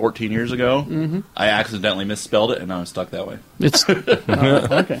 14 years ago, I accidentally misspelled it, and now I'm stuck that way. It's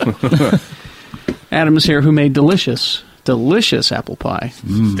okay. Adam is here, who made delicious apple pie. Thank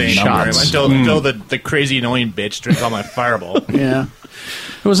you very Shots. much. Until the crazy annoying bitch drank all my Fireball. Yeah.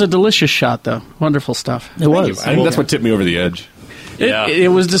 It was a delicious shot, though. Wonderful stuff. It was. I think that's what tipped me over the edge. It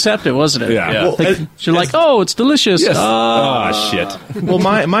was deceptive, wasn't it? Yeah. Well, You're like, oh, it's delicious. Yes. Oh, Shit. Well,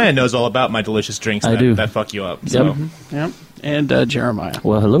 Maya knows all about my delicious drinks I do. that fuck you up. So. Yep. And Jeremiah.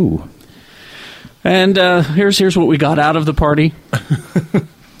 Well, hello. And here's what we got out of the party.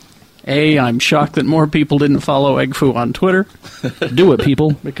 A, I'm shocked that more people didn't follow Egg Foo on Twitter. Do it,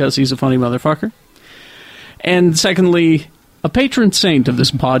 people. Because he's a funny motherfucker. And secondly, a patron saint of this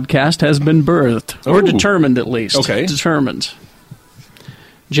podcast has been birthed. Or determined, at least. Okay. Determined.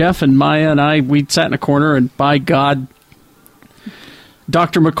 Jeff and Maya and I, we sat in a corner, and by God,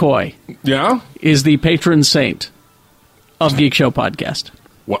 Dr. McCoy is the patron saint of Geek Show Podcast.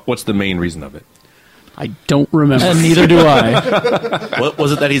 What's the main reason of it? I don't remember. And neither do I. What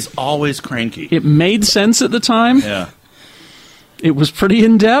was it that he's always cranky? It made sense at the time. Yeah. It was pretty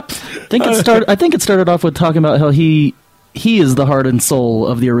in-depth. I think it started off with talking about how he is the heart and soul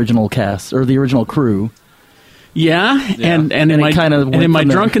of the original cast, or the original crew. Yeah. And in my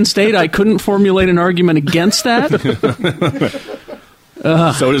drunken state, I couldn't formulate an argument against that.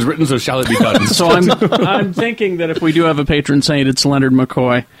 So it is written, so shall it be done. So I'm thinking that if we do have a patron saint, it's Leonard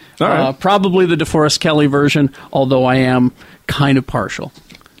McCoy. All right. Probably the DeForest Kelley version, although I am kind of partial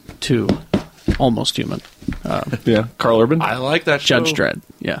to Almost Human. Carl Urban. I like that show. Judge Dredd.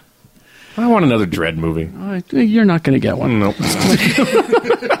 Yeah. I want another Dredd movie. You're not going to get one. Nope.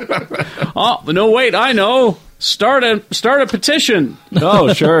 Oh, no, wait, I know. Start a petition.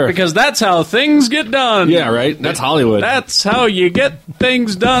 Oh, sure. Because that's how things get done. Yeah, right? That's Hollywood. That's how you get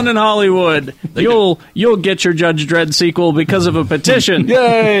things done in Hollywood. You'll get your Judge Dredd sequel because of a petition.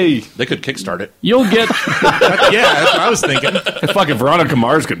 Yay! They could kickstart it. You'll get... Yeah, that's what I was thinking. Fucking Veronica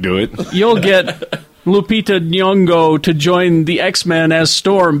Mars could do it. You'll get Lupita Nyong'o to join the X-Men as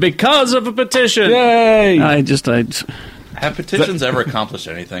Storm because of a petition. Yay! Have petitions ever accomplished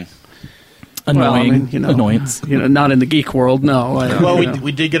anything? Annoying. Well, annoyance. Not in the geek world, no.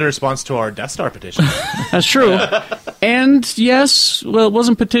 We did get a response to our Death Star petition. That's true. And yes, well, it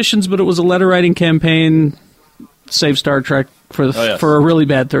wasn't petitions, but it was a letter writing campaign. Save Star Trek for a really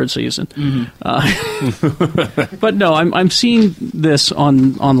bad third season. Mm-hmm. But no, I'm seeing this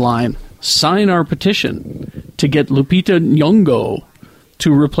online. Sign our petition to get Lupita Nyong'o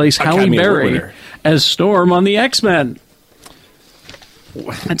to replace Halle Berry as Storm on the X-Men.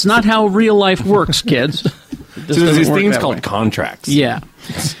 It's not how real life works, kids. There's these things called contracts. Yeah.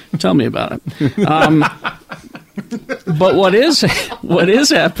 Tell me about it. But what is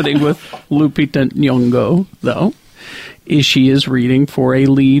happening with Lupita Nyong'o, though, is she is reading for a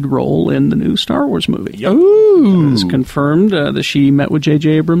lead role in the new Star Wars movie. Ooh. It's confirmed that she met with J.J.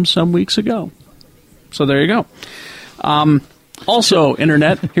 Abrams some weeks ago. So there you go. Also,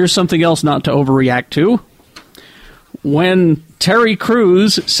 Internet, here's something else not to overreact to. When Terry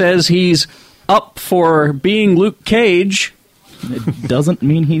Crews says he's up for being Luke Cage, it doesn't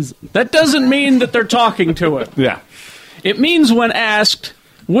mean that doesn't mean that they're talking to him. Yeah. It means when asked,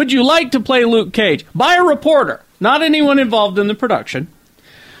 would you like to play Luke Cage? By a reporter, not anyone involved in the production.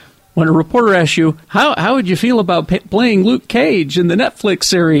 When a reporter asks you, how would you feel about playing Luke Cage in the Netflix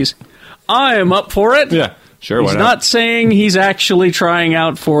series? I am up for it. Yeah. Sure, he's not saying he's actually trying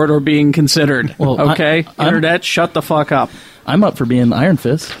out for it or being considered. Well, okay, Internet, shut the fuck up. I'm up for being Iron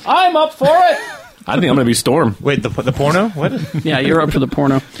Fist. I'm up for it. I think I'm going to be Storm. Wait, the porno? What? Yeah, you're up for the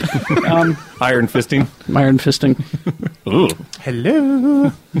porno. Iron fisting. Iron fisting. Ooh.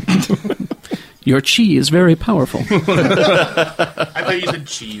 Hello. Your chi is very powerful. I thought you said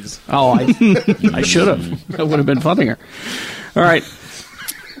cheese. Oh, I should have. That would have been funnier. All right.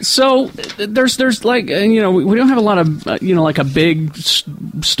 So there's like, we don't have a lot of, like a big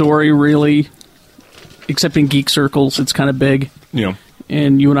story really, except in geek circles. It's kind of big. Yeah.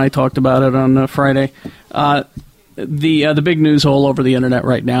 And you and I talked about it on Friday. The big news all over the internet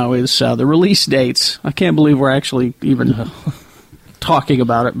right now is the release dates. I can't believe we're actually even talking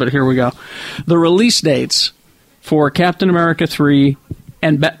about it, but here we go. The release dates for Captain America 3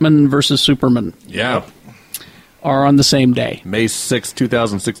 and Batman vs. Superman. Yeah. Are on the same day. May 6,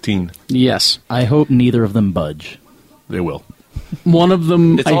 2016. Yes. I hope neither of them budge. They will. One of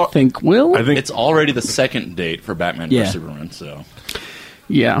them, I think, will. I think it's already the second date for Batman vs. Superman, so...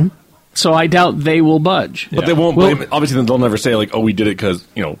 Yeah. So I doubt they will budge. But they won't blame it. Obviously, they'll never say, like, oh, we did it because,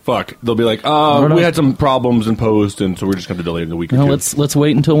 fuck. They'll be like, we had some problems in post, and so we're just going to delay it in a week or two. Let's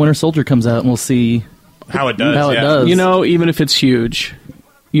wait until Winter Soldier comes out, and we'll see how it does. It does. Even if it's huge,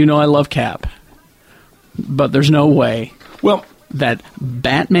 I love Cap. But there's no way that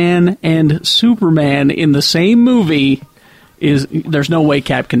Batman and Superman in the same movie there's no way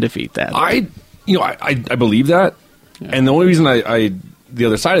Cap can defeat that. I believe that. Yeah. And the only reason the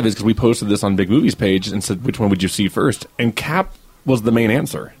other side of it is because we posted this on Big Movies page and said, which one would you see first? And Cap was the main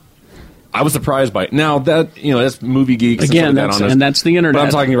answer. I was surprised by it. Now, that's movie geeks. Again, that's the internet. But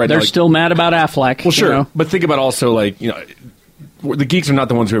I'm talking right now. They're still mad about Affleck. Well, sure. But think about also, the geeks are not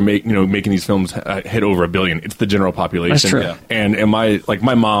the ones who are making these films hit over $1 billion. It's the general population. That's true. Yeah. And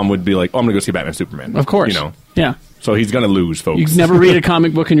my mom would be like, "Oh, I'm going to go see Batman Superman." Of course. Yeah. So he's going to lose, folks. You've never read a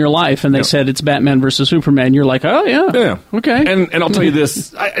comic book in your life, and they said it's Batman versus Superman. You're like, oh yeah, okay. And I'll tell you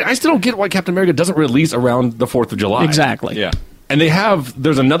this: I still don't get why Captain America doesn't release around the 4th of July. Exactly. Yeah. And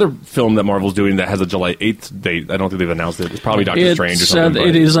there's another film that Marvel's doing that has a July 8th date. I don't think they've announced it. It's probably Doctor Strange or something.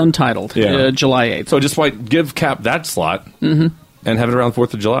 It is untitled. July 8th. So just give Cap that slot. Mm-hmm. And have it around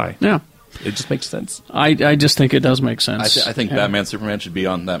 4th of July. Yeah. It just makes sense. I just think it does make sense. I think Batman Superman should be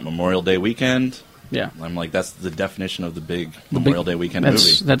on that Memorial Day weekend. Yeah. I'm like, that's the definition of the big Memorial Day weekend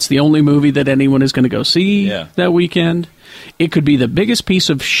movie. That's the only movie that anyone is going to go see that weekend. It could be the biggest piece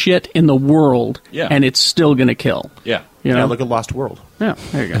of shit in the world, and it's still going to kill. Yeah. Look at Lost World. Yeah,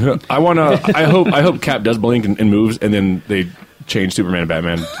 there you go. I hope Cap does blink and moves, and then they change Superman and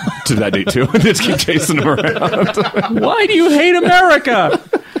Batman to that date too, and just keep chasing them around. Why do you hate America?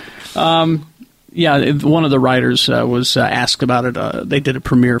 One of the writers was asked about it. They did a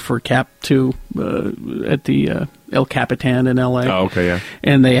premiere for Cap 2 at the El Capitan in L.A. Oh, okay, yeah.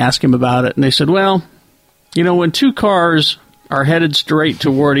 And they asked him about it, and they said, well, when two cars are headed straight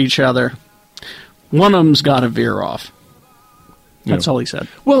toward each other, one of them's got to veer off. That's all he said.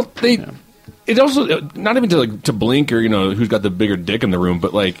 Well, it also, not even to blink or, who's got the bigger dick in the room,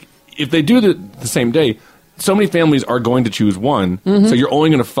 but, if they do the same day, so many families are going to choose one, so you're only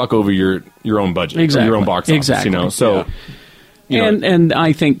going to fuck over your own budget, or your own box office, So, and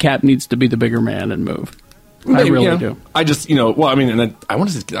I think Cap needs to be the bigger man and move. I really do. I just,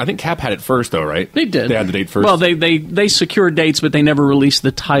 I think Cap had it first, though, right? They did. They had the date first. Well, they secured dates, but they never released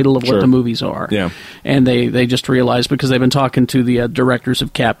the title of what the movies are. Yeah. And they just realized, because they've been talking to the directors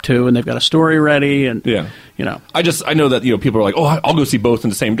of Cap 2, and they've got a story ready, and, I know that, people are like, oh, I'll go see both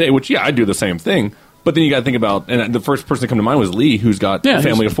in the same day, which, I do the same thing. But then you got to think about, and the first person to come to mind was Lee, who's got a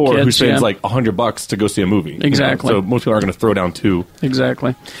family of four, kids, who spends $100 to go see a movie. Exactly. So most people are going to throw down two.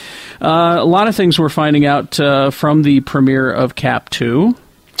 Exactly. A lot of things we're finding out from the premiere of Cap 2.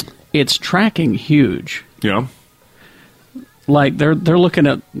 It's tracking huge. Yeah. They're looking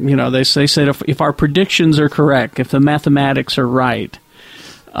at, they said if our predictions are correct, if the mathematics are right,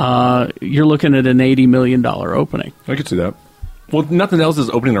 you're looking at an $80 million opening. I could see that. Well, nothing else is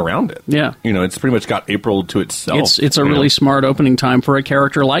opening around it. Yeah. It's pretty much got April to itself. It's a really smart opening time for a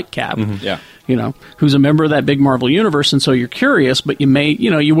character like Cap. Mm-hmm. Yeah. Who's a member of that big Marvel universe, and so you're curious, but you may,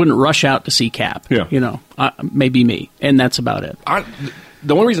 you wouldn't rush out to see Cap. Yeah. Maybe me, and that's about it.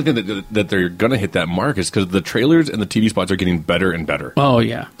 The only reason I think that they're going to hit that mark is because the trailers and the TV spots are getting better and better. Oh,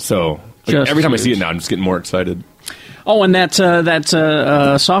 yeah. So every time I see it now, I'm just getting more excited. Oh, and that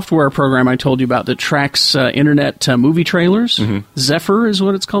software program I told you about that tracks internet movie trailers, Zephyr is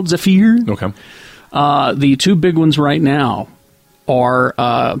what it's called, Zephyr. Okay. The two big ones right now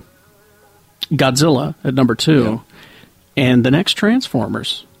are Godzilla at number 2 and the next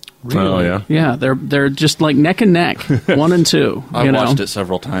Transformers. Really? Oh, yeah? Yeah, they're just like neck and neck, 1 and 2. I've watched it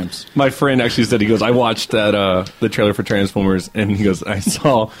several times. My friend actually said, he goes, I watched that the trailer for Transformers, and he goes, I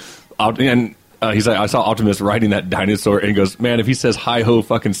saw... and he's like, I saw Optimus riding that dinosaur, and he goes, man, if he says hi ho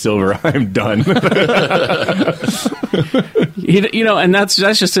fucking silver, I'm done. And that's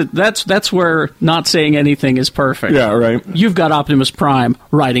just it. That's where not saying anything is perfect. Yeah, right. You've got Optimus Prime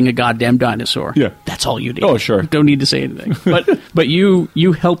riding a goddamn dinosaur. Yeah, that's all you need. Oh, sure. Don't need to say anything. But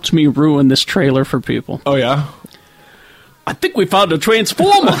you helped me ruin this trailer for people. Oh yeah. I think we found a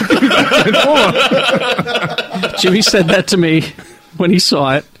Transformer. Jimmy said that to me when he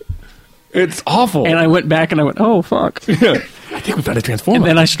saw it. It's awful. And I went back and I went, oh, fuck. Yeah. I think we found a Transformer. And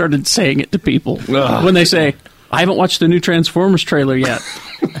then I started saying it to people. When they say, I haven't watched the new Transformers trailer yet.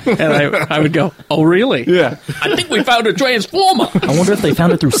 And I would go, oh, really? Yeah. I think we found a Transformer. I wonder if they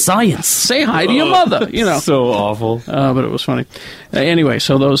found it through science. Say hi to your mother. So awful. But it was funny. Anyway,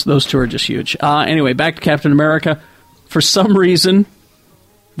 so those two are just huge. Anyway, back to Captain America. For some reason,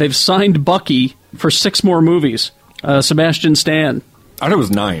 they've signed Bucky for 6 more movies. Sebastian Stan. I thought it was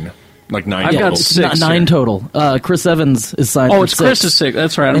 9. Like 9 I've total. got 6. 9 total. Chris Evans is signed for 6. Oh, it's Chris is 6.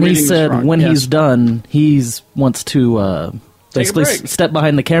 That's right. And he said when he's done, he wants to basically step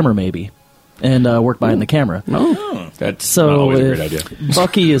behind the camera maybe and work behind the camera. Oh. That's not always a great idea.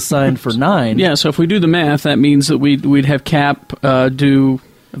 Bucky is signed for 9. Yeah, so if we do the math, that means that we'd have Cap do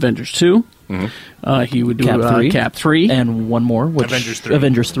Avengers 2. Mm-hmm. He would do Cap 3. And one more. Which,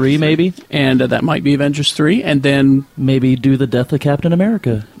 Avengers 3 maybe. And that might be Avengers 3. And then... maybe do the death of Captain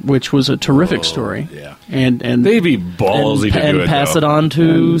America. Which was a terrific story. Yeah. And they'd be ballsy to do it, and pass it on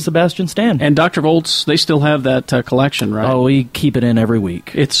to Sebastian Stan. And Dr. Volts, they still have that collection, right? Oh, we keep it in every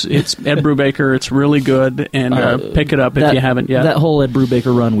week. It's Ed Brubaker. It's really good. And pick it up if you haven't yet. That whole Ed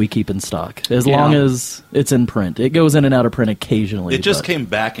Brubaker run we keep in stock. As long as it's in print. It goes in and out of print occasionally. It just came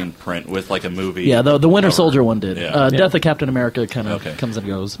back in print with like a movie. Yeah, the Winter Soldier one did. Yeah. Death of Captain America kind of comes and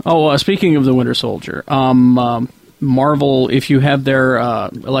goes. Oh, speaking of the Winter Soldier, Marvel, if you have their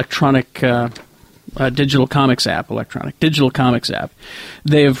electronic digital comics app,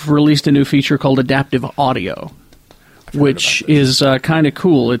 they've released a new feature called Adaptive Audio, which is kind of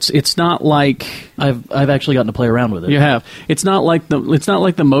cool. It's not like I've actually gotten to play around with it. You have. It's not like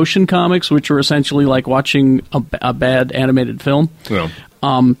the motion comics, which are essentially like watching a bad animated film. No.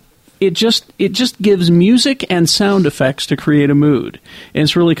 It just gives music and sound effects to create a mood. And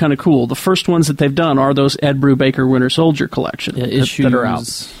it's really kind of cool. The first ones that they've done are those Ed Brubaker Winter Soldier collection that are out.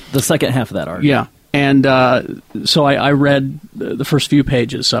 The second half of that arc. Yeah. And so I read the first few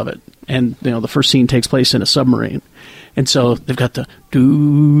pages of it. And the first scene takes place in a submarine. And so they've got the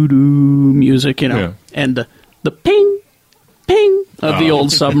doo-doo music, and the ping, ping of the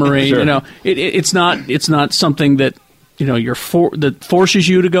old submarine. Sure. It's not something that that forces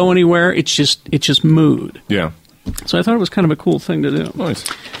you to go anywhere. It's just mood. Yeah. So I thought it was kind of a cool thing to do. Nice.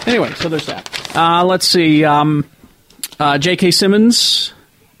 Anyway, so there's that. Let's see. J.K. Simmons,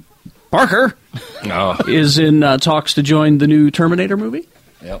 Parker, is in talks to join the new Terminator movie.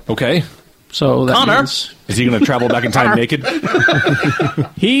 Yep. Okay. So that Connor. means... Is he going to travel back in time naked?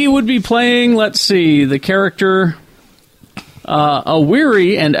 He would be playing, let's see, the character, a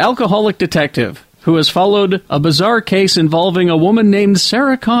weary and alcoholic detective who has followed a bizarre case involving a woman named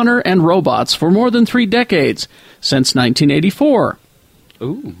Sarah Connor and robots for more than 3 decades, since 1984.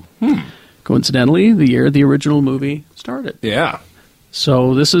 Ooh. Coincidentally, the year the original movie started. Yeah.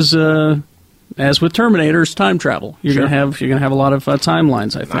 So this is, as with Terminator's time travel. You're gonna have a lot of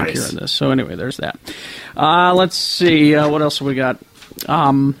timelines, I think, here in this. So anyway, there's that. Let's see, what else have we got?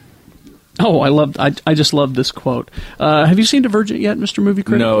 I just love this quote. Have you seen Divergent yet, Mr. Movie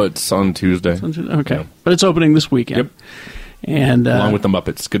Critic? No, it's on Tuesday. Okay, Yeah. But it's opening this weekend. Yep. And along with the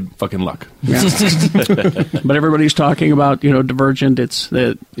Muppets, good fucking luck. Yeah. But everybody's talking about Divergent.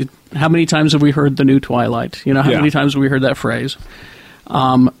 How many times have we heard the new Twilight? How many times have we heard that phrase?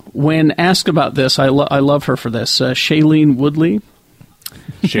 When asked about this, I love her for this. Shailene Woodley.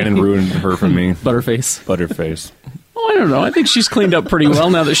 Shannon ruined her for me. Butterface. Oh, I don't know. I think she's cleaned up pretty well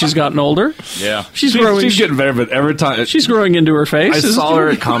now that she's gotten older. Yeah, she's growing. She's getting better, but every time she's growing into her face. I saw her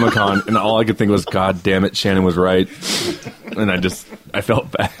at Comic-Con, and all I could think was, "God damn it, Shannon was right," and I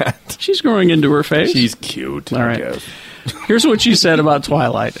felt bad. She's growing into her face. She's cute. All right. I guess. Here's what she said about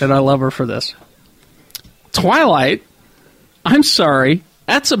Twilight, and I love her for this. Twilight? I'm sorry.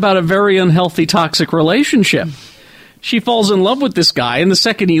 That's about a very unhealthy, toxic relationship. She falls in love with this guy, and the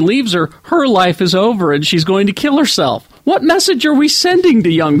second he leaves her, her life is over, and she's going to kill herself. What message are we sending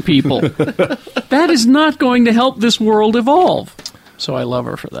to young people? That is not going to help this world evolve. So I love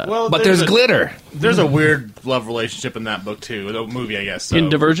her for that. Well, but there's glitter. There's a weird love relationship in that book, too. The movie, I guess. So. In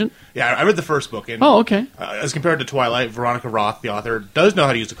Divergent? Yeah, I read the first book. And, okay. As compared to Twilight, Veronica Roth, the author, does know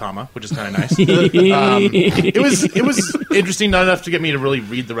how to use a comma, which is kind of nice. It was interesting, not enough to get me to really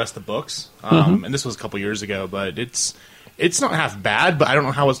read the rest of the books. And this was a couple years ago, but it's not half bad, but I don't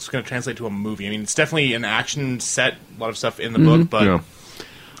know how it's going to translate to a movie. I mean, it's definitely an action set, a lot of stuff in the book, but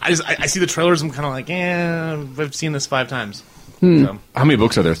I see the trailers, I'm kind of like, I've seen this 5 times. So. How many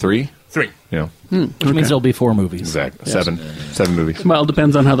books are there? 3? 3. Yeah. Which means there'll be 4 movies. Exactly. Yes. 7 movies. Well, it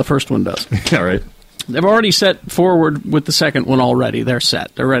depends on how the first one does. Yeah, right. They've already set forward with the second one already. They're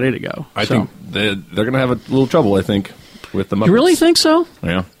set. They're ready to go. I think they're going to have a little trouble, I think, with the Muppets. You really think so?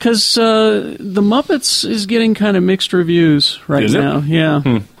 Yeah. Because the Muppets is getting kind of mixed reviews right now. Yeah.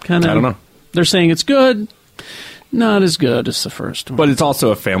 Kind of. I don't know. They're saying it's good. Not as good as the first one. But it's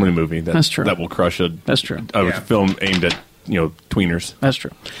also a family movie. That's true. That will crush a Yeah. film aimed at tweeners. That's true.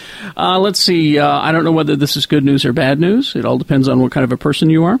 Let's see. I don't know whether this is good news or bad news. It all depends on what kind of a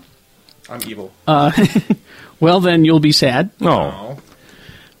person you are. I'm evil. Well, then you'll be sad. Oh.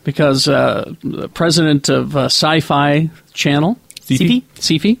 Because the president of Sci-Fi Channel,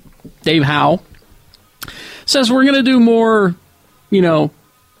 Sci-Fi, Dave Howe, says we're going to do more,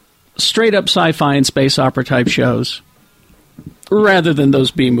 straight-up sci-fi and space opera type shows rather than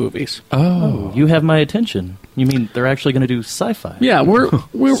those B movies. Oh, you have my attention. You mean they're actually going to do sci-fi? Yeah, we're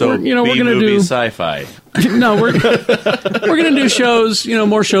going to do sci-fi. No, we're going to do shows,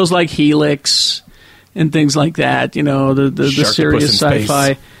 more shows like Helix and things like that. The serious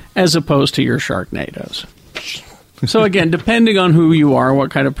sci-fi as opposed to your Sharknadoes. So again, depending on who you are,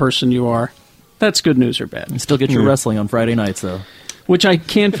 what kind of person you are, that's good news or bad. You still get your wrestling on Friday nights, though. Which I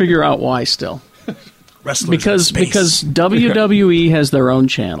can't figure out why still. Wrestlers because WWE has their own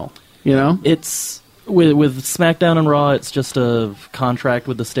channel. It's with SmackDown and Raw. It's just a contract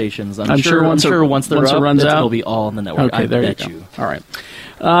with the stations. I'm sure once it runs out, it'll be all on the network. Okay, there bet you go. All right.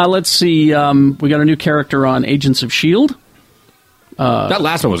 Let's see. We got a new character on Agents of S.H.I.E.L.D. That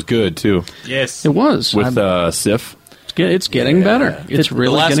last one was good too. Yes, it was with Sif. It's getting better. It's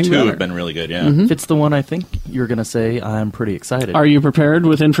really the last getting 2 better. have been really good. Yeah, If it's the one I think you're going to say, I'm pretty excited. Are you prepared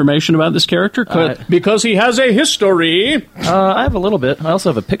with information about this character? Because he has a history. I have a little bit. I also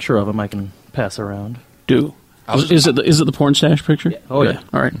have a picture of him I can pass around. Is it the porn stash picture? Yeah. Oh yeah.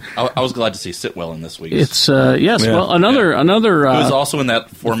 All right. I was glad to see Sitwell in this week. It's yes. Yeah. Well, another. It was also in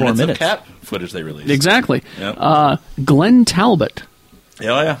that 4 minutes of Cap footage they released. Exactly. Yep. Glenn Talbot.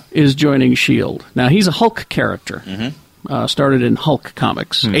 Yeah. Is joining S.H.I.E.L.D. Now he's a Hulk character. Started in Hulk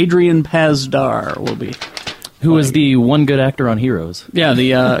comics. Adrian Pazdar will be. Who is the one good actor on Heroes? Yeah,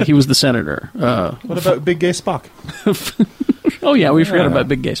 he was the senator. What about Big Gay Spock? Oh yeah, we forgot about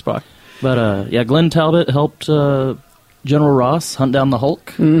Big Gay Spock. But Glenn Talbot helped General Ross hunt down the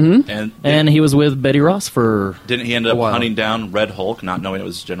Hulk. Mm-hmm. And he was with Betty Ross for Didn't he end up hunting down Red Hulk, not knowing it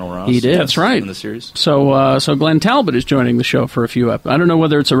was General Ross? He did. That's right. In the series. So Glenn Talbot is joining the show for a few episodes. I don't know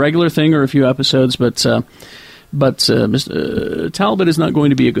whether it's a regular thing or a few episodes, but Mr. Talbot is not going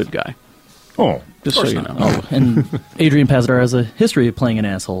to be a good guy. Oh, just so you know. Oh, and Adrian Pasdar has a history of playing an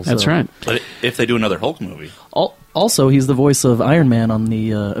asshole. That's so. right. But if they do another Hulk movie. Also, he's the voice of Iron Man on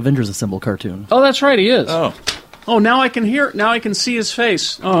the Avengers Assemble cartoon. Oh, that's right, he is. Oh, now I can hear. Now I can see his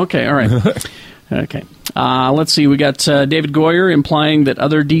face. Oh, okay, all right. Okay. Let's see. We got David Goyer implying that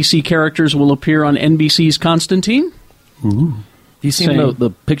other DC characters will appear on NBC's Constantine. Ooh. You seen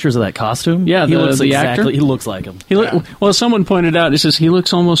the pictures of that costume? Yeah, he looks the exactly. actor. He looks like him. Well, someone pointed out. It says he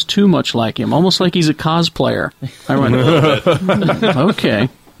looks almost too much like him, almost like he's a cosplayer. I went, okay.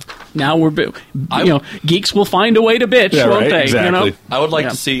 Now geeks will find a way to bitch, won't they? Exactly. You know? I would like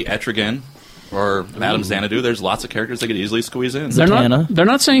to see Etrigan or Madame Xanadu. There's lots of characters they could easily squeeze in. They're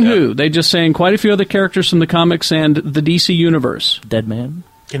not saying who. They're just saying quite a few other characters from the comics and the DC universe. Dead Man.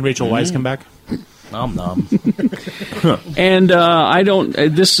 Can Rachel Weisz come back? Nom. And I don't.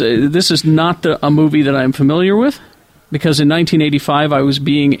 This is not a movie that I'm familiar with, because in 1985 I was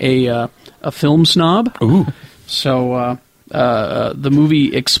being a film snob. Ooh. So the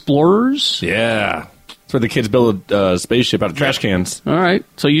movie Explorers. Yeah. It's where the kids build a spaceship out of trash cans. All right.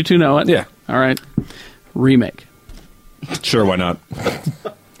 So you two know it. Yeah. All right. Remake. Sure, why not?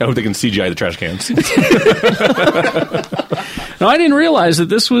 I hope they can CGI the trash cans. No, I didn't realize that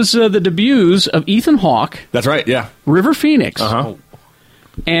this was the debuts of Ethan Hawke. That's right, yeah. River Phoenix. Uh-huh.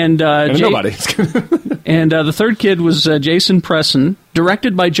 And nobody. And the third kid was Jason Presson,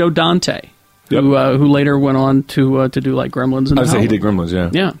 directed by Joe Dante, who later went on to do like Gremlins and I would say he Howler. did Gremlins, yeah.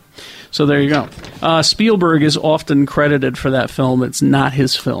 Yeah. So there you go. Spielberg is often credited for that film. It's not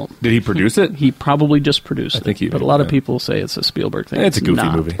his film. Did he produce it? He probably just produced it. I think he But a lot of people say it's a Spielberg thing. It's a goofy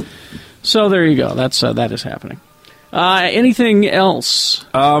not. movie. So there you go. That is happening. Anything else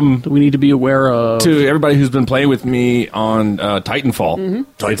that we need to be aware of? To everybody who's been playing with me on Titanfall. Mm-hmm.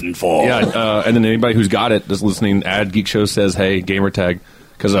 Titanfall. Yeah, and then anybody who's got it that's listening, add Geek Show says, hey, gamer tag.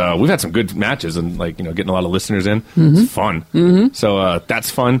 Because we've had some good matches and getting a lot of listeners in. Mm-hmm. It's fun. Mm-hmm. So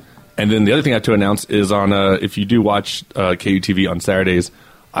that's fun. And then the other thing I have to announce is on if you do watch KUTV on Saturdays,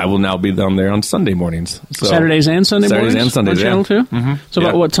 I will now be down there on Sunday mornings. So, Saturdays and Sunday mornings? Saturdays and Sundays, on Channel 2? Mm-hmm. So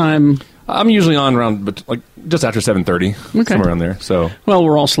about what time? I'm usually on around just after 7:30, somewhere around there. So well,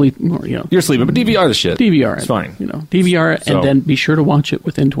 we're all sleeping. You're sleeping, but DVR the shit. DVR it's fine. DVR it, and then be sure to watch it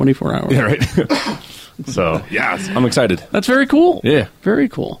within 24 hours. Yeah, right. So yeah, I'm excited. That's very cool. Yeah, very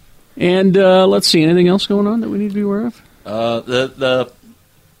cool. And let's see, anything else going on that we need to be aware of?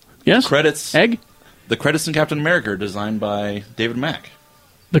 The credits. Egg? The credits in Captain America are designed by David Mack.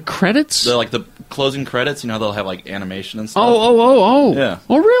 The credits? The closing credits, how they'll have animation and stuff. Oh. Yeah.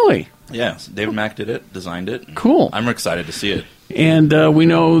 Oh, really? Yeah, David Mack did it, designed it. Cool. I'm excited to see it. And we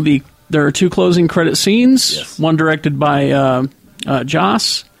know there are two closing credit scenes. Yes. One directed by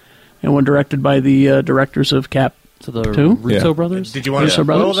Joss, and one directed by the directors of Cap. So the Two? Russo brothers? Did you want to Russo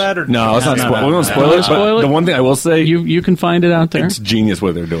spoil brothers? that? Or No, it's not. No, We won't spoil it. Spoil it. The one thing I will say, you can find it out there. It's genius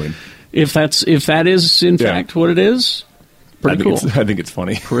what they're doing. If that is in fact what it is, pretty cool. I think it's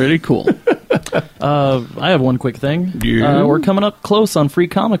funny. Pretty cool. I have one quick thing. We're coming up close on Free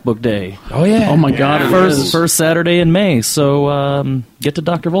Comic Book Day. Oh yeah! Oh my God! First Saturday in May. So get to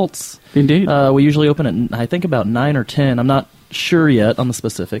Dr. Volt's. Indeed. We usually open at I think about 9 or 10. I'm not sure yet on the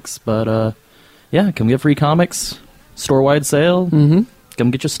specifics, but come get free comics. Store-wide sale. Mm-hmm. Come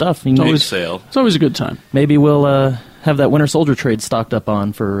get your stuff. Sale. It's always a good time. Maybe we'll have that Winter Soldier trade stocked up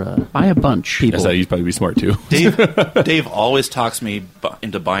on for buy a bunch. People. You'd probably be smart too. Dave always talks me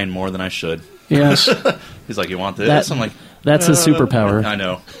into buying more than I should. Yes. He's like, you want this? I'm like, that's his superpower. I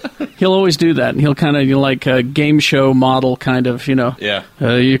know. He'll always do that, and he'll kind of like a game show model kind of, Yeah.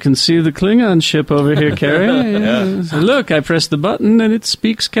 You can see the Klingon ship over here, Carrie. Yeah. So look, I press the button, and it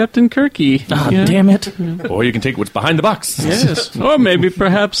speaks Captain Kirky. Damn it. Or you can take what's behind the box. Yes. Or maybe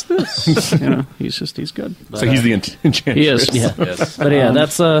perhaps this. He's good. So he's the enchantress. He is. Yeah. Yes. But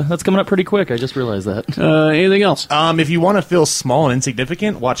that's coming up pretty quick. I just realized that. Anything else? If you want to feel small and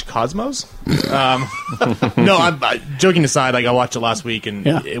insignificant, watch Cosmos. No, I'm joking aside. I watched it last week, and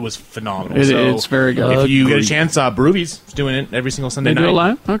it was phenomenal. It's very good. If you get a chance, Broovies is doing it every single Sunday night. They do it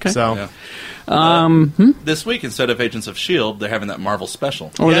live? Okay. So, this week, instead of Agents of S.H.I.E.L.D., they're having that Marvel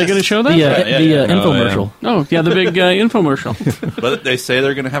special. Oh, are they going to show that? The infomercial. Oh, yeah, the big infomercial. But they say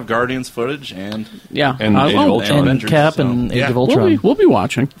they're going to have Guardians footage and and Age of Ultron. And Avengers, Cap so. and Age of Ultron. We'll be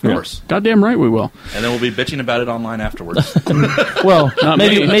watching. Of course. Goddamn right we will. And then we'll be bitching about it online afterwards. Well,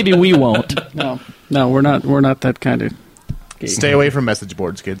 maybe we won't. No, we're not that kind of Stay away from message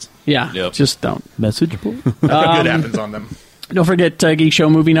boards, kids. Yeah, just don't. Message board? Nothing good happens on them. Don't forget, Geek Show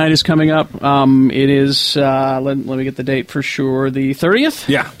Movie Night is coming up. It is, let me get the date for sure, the 30th?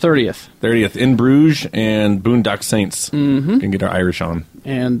 Yeah. 30th in Bruges and Boondock Saints. Mm-hmm. Can get our Irish on.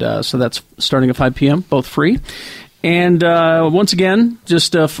 And so that's starting at 5 p.m., both free. And once again,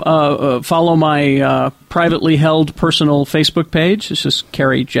 just follow my privately held personal Facebook page. It's just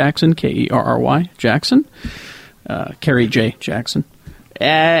Kerry Jackson, Kerry Jackson. Kerry J. Jackson.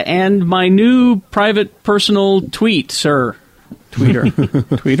 And my new private personal tweeter.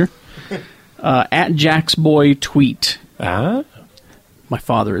 At Jacksboy Tweet. My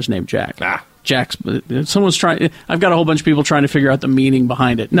father is named Jack. Jack's. Someone's trying. I've got a whole bunch of people trying to figure out the meaning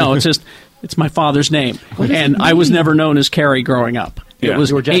behind it. No, it's just it's my father's name, and I was never known as Kerry growing up. Yeah. It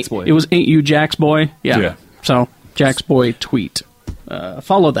was Jack's Boy. It was Ain't You Jack's Boy? Yeah. So Jack's Boy Tweet.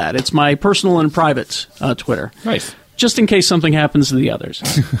 Follow that. It's my personal and private Twitter. Nice. Just in case something happens to the others.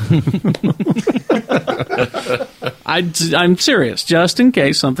 I'm serious. Just in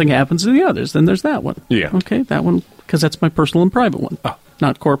case something happens to the others, then there's that one. Yeah. Okay, that one, because that's my personal and private one.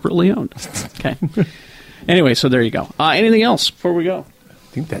 Not corporately owned. Okay. Anyway, so there you go. Anything else before we go? I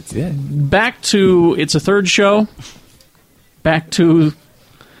think that's it. Back to, it's a third show. Back to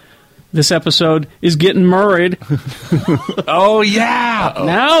this episode is getting married. Oh, yeah.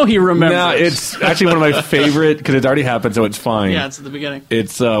 Now he remembers. No, it's actually one of my favorite, because it's already happened, so it's fine. Yeah, it's at the beginning.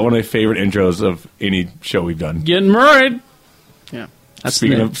 It's one of my favorite intros of any show we've done. Getting married. Yeah. That's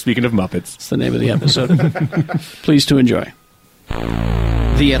speaking of Muppets. That's the name of the episode. Please to enjoy.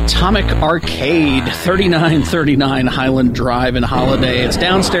 The Atomic Arcade, 3939 Highland Drive in Holiday. It's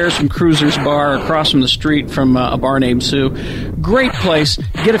downstairs from Cruiser's Bar, across from the street from a bar named Sue. Great place.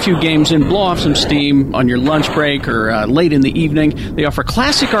 Get a few games in, blow off some steam on your lunch break or late in the evening. They offer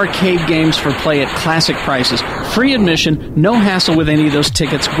classic arcade games for play at classic prices. Free admission, no hassle with any of those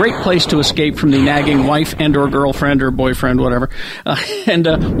tickets. Great place to escape from the nagging wife and or girlfriend or boyfriend, whatever.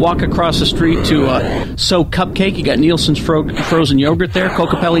 And walk across the street to So Cupcake. You got Nielsen's frozen yogurt there.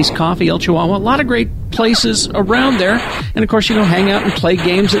 Cocapelli's Coffee, El Chihuahua. A lot of great places around there. And, of course, you go hang out and play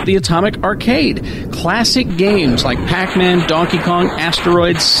games at the Atomic Arcade. Classic games like Pac-Man, Donkey Kong,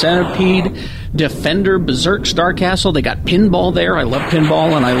 Asteroids, Centipede, Defender, Berserk, Star Castle. They got pinball there. I love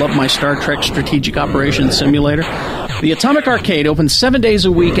pinball, and I love my Star Trek Strategic Operations Simulator. The Atomic Arcade opens 7 days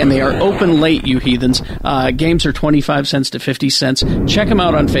a week, and they are open late, you heathens. Games are 25 cents to 50 cents. Check them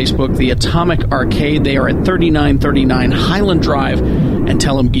out on Facebook, the Atomic Arcade. They are at 3939 Highland Drive, and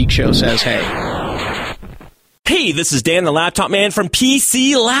tell them Geek Show says hey. Hey, this is Dan the Laptop Man from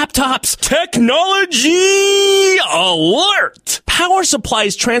PC Laptops. Technology alert! Power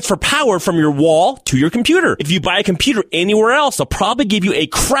supplies transfer power from your wall to your computer. If you buy a computer anywhere else, they'll probably give you a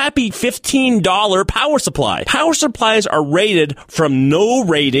crappy $15 power supply. Power supplies are rated from no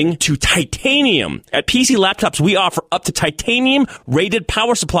rating to titanium. At PC Laptops, we offer up to titanium rated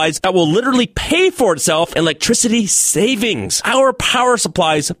power supplies that will literally pay for itself in electricity savings. Our power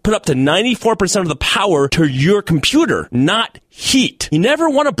supplies put up to 94% of the power to your computer, not heat. You never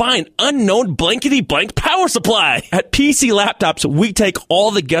want to buy an unknown blankety-blank power supply. At PC Laptops, we take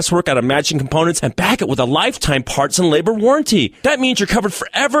all the guesswork out of matching components and back it with a lifetime parts and labor warranty. That means you're covered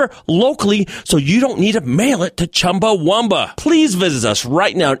forever locally, so you don't need to mail it to Chumbawamba. Please visit us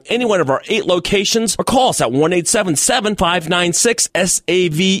right now at any one of our 8 locations or call us at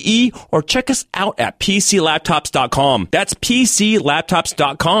 1-877-596-SAVE or check us out at PCLaptops.com. That's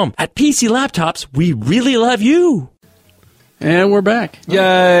PCLaptops.com. At PC Laptops, we really love you. And we're back.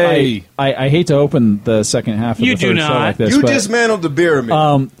 Yay! I hate to open the second half of You the do third not. show like this. You but, dismantled the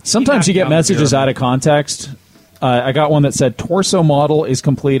pyramid. sometimes you get messages out of context. I got one that said torso model is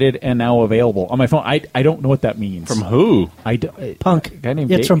completed and now available on my phone. I don't know what that means. From who? Punk. A guy named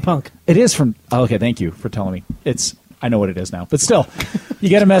It's Dave? from Punk. It is from. Oh, okay, thank you for telling me. I know what it is now, but still, you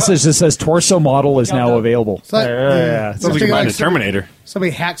get a message that says torso model is now available. Sounds like you're buying a Terminator.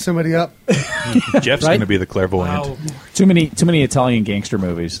 Somebody hacked somebody up. Jeff's going to be the clairvoyant. Wow. Too many Italian gangster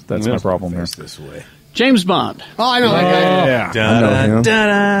movies. That's my problem here. This way. James Bond. Oh, I know that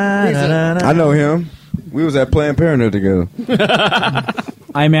guy. I know him. We was at Planned Parenthood together.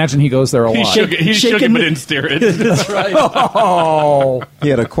 I imagine he goes there a lot. He shook it, but didn't steer it. That's right. Oh, he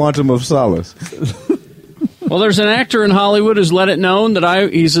had a quantum of solace. Well, there's an actor in Hollywood who's let it known that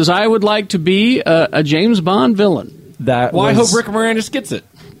he says, I would like to be a James Bond villain. I hope Rick Moranis gets it.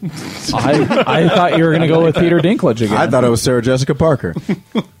 I thought you were going to go with Peter Dinklage again. I thought it was Sarah Jessica Parker.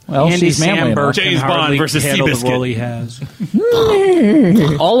 Well, Andy she's manly enough. Samberg James can Bond hardly versus handle the Seabiscuit. role he has.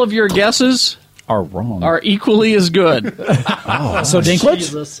 All of your guesses are wrong. Are equally as good. So Dinklage?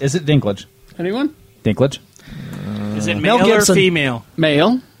 Jesus. Is it Dinklage? Anyone? Dinklage? Is it Mel male or Gibson. female?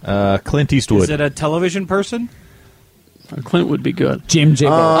 Male. Clint Eastwood. Is it a television person? Clint would be good. Jim J.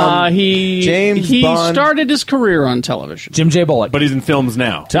 Bullock. He Bond. started his career on television. Jim J. Bullock. But he's in films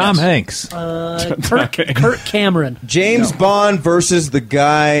now. Tom Hanks. Kurt Cameron. James Bond versus the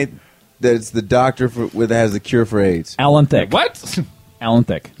guy that's the doctor that has the cure for AIDS. Alan Thicke. What? Alan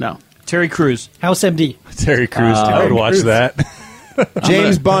Thicke. No. Terry Crews. House MD. Terry Crews. I would watch that.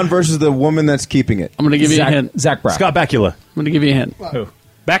 James Bond versus the woman that's keeping it. I'm going to give you a hint. Zach Braff. Scott Bakula. I'm going to give you a hint. Who?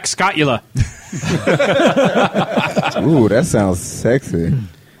 Back Scottula. Ooh, that sounds sexy.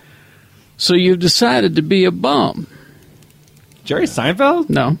 So you've decided to be a bum. Jerry Seinfeld?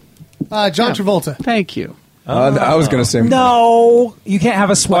 No. John Travolta. Thank you. I was going to say No, you can't have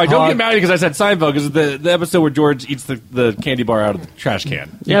a All sweat right, don't hog. get mad because I said Seinfeld because the episode where George eats the candy bar out of the trash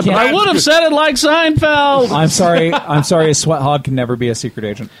can. Yeah, but I would have said it like Seinfeld. I'm sorry. I'm sorry. A sweat hog can never be a secret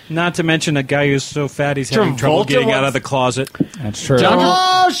agent. Not to mention a guy who's so fat he's having trouble Travolta getting out was- of the closet. That's true.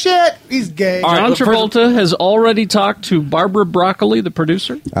 Oh, shit. He's gay. John Travolta has already talked to Barbara Broccoli, the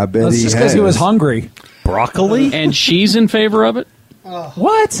producer, I bet That's he just because has. he was hungry. Broccoli? and she's in favor of it.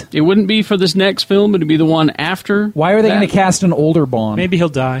 What? It wouldn't be for this next film, it'd be the one after. Why are they that. going to cast an older Bond? Maybe he'll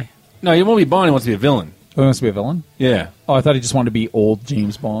die. No, he won't be Bond. He wants to be a villain. Oh, he wants to be a villain? Yeah. Oh, I thought he just wanted to be old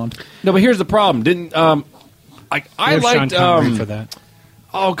James Bond. No, but here's the problem. Didn't I We have Sean liked Connery for that.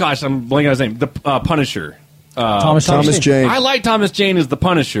 Oh gosh, I'm blanking on his name. The Punisher. Thomas Jane. I like Thomas Jane as the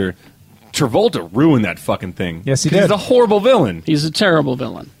Punisher. Travolta ruined that fucking thing. Yes, he 'Cause did. He's a horrible villain. He's a terrible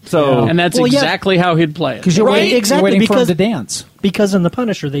villain. So, And that's Well, yeah. exactly how he'd play it. Because you're Right, waiting, exactly, you're waiting for him because- to dance. Because in The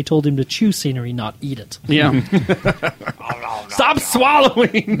Punisher, they told him to chew scenery, not eat it. Yeah. stop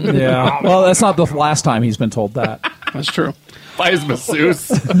swallowing. Yeah. Well, that's not the last time he's been told that. That's true. By his masseuse.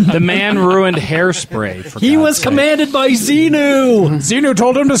 The man ruined Hairspray. For He God's was sake. commanded by Xenu. Xenu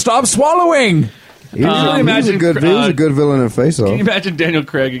told him to stop swallowing. He was a good villain in Face Off. Can you imagine Daniel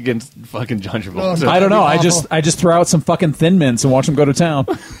Craig against fucking John Travolta? I don't know. I just throw out some fucking Thin Mints and watch him go to town.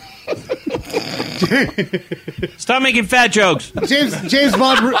 Stop making fat jokes. James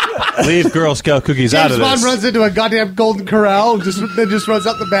Bond. Leave Girl Scout cookies out James of Bond this. runs into a goddamn golden corral and then just runs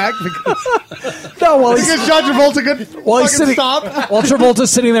out the back No, well, because John Travolta could he's fucking sitting. stop. While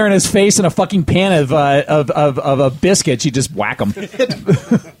Travolta's sitting there in his face in a fucking pan of a biscuit, you just whack him.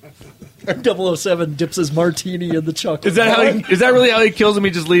 007 dips his martini in the chocolate. Is that really how he kills him? He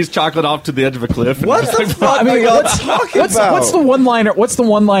just leaves chocolate off to the edge of a cliff. What the fuck I mean, are y'all talking about? what's the one-liner? What's the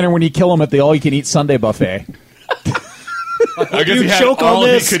one-liner when you kill him at the all-you-can-eat Sunday buffet? I guess You he had choke on all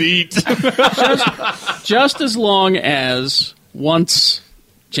he this. could eat. Just as long as once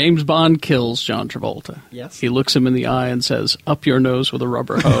James Bond kills John Travolta, Yes. he looks him in the eye and says, "Up your nose with a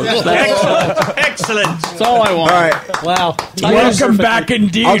rubber hose." Excellent. That's all I want. All right. Wow. Welcome back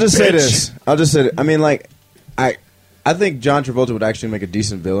indeed. I'll just say bitch. this. I mean, like, I think John Travolta would actually make a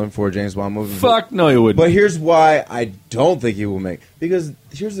decent villain for a James Bond movie. Fuck no, he wouldn't. But here's why I don't think he will make. Because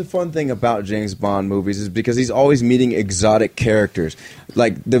here's the fun thing about James Bond movies is because he's always meeting exotic characters.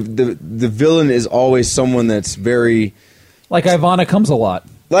 Like the villain is always someone that's very Like Ivana Comes a lot.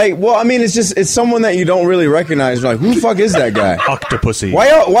 like. Well, I mean, it's someone that you don't really recognize. You're like, who the fuck is that guy? Octopussy. Why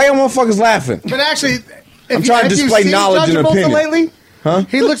y'all motherfuckers laughing? But actually, I'm trying to have you display seen knowledge John and Travolta opinion. lately? Huh?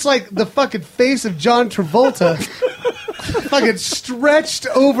 He looks like the fucking face of John Travolta. Fucking stretched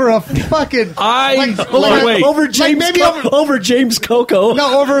over a fucking over James Coco.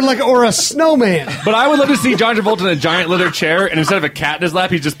 No, or a snowman. But I would love to see John Travolta in a giant leather chair, and instead of a cat in his lap,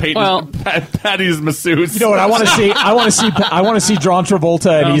 he's just patting his masseuse. You know what I want to see? I want to see John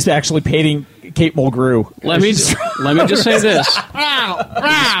Travolta, and he's actually painting Kate Mulgrew. Let me just say this,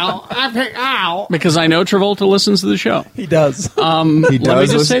 because I know Travolta listens to the show. He does. He Let me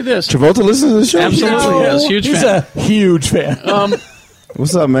does just say this. Travolta listens to the show. Absolutely, yes, huge He's fan. a huge fan.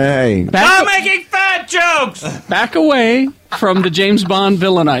 What's up, man? Hey. Stop making fat jokes. Back away from the James Bond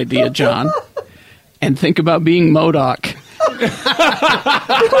villain idea, John, and think about being MODOK.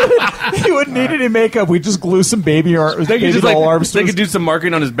 He wouldn't need any makeup. We just glue some baby arms. They could just doll like, arms. they could do some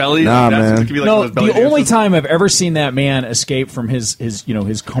marking on his belly. Nah, That's man. what could be like No, on his belly the only dances. time I've ever seen that man escape from his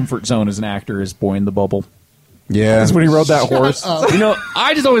comfort zone as an actor is Boy in the Bubble. Yeah, That's when he rode that horse. You know,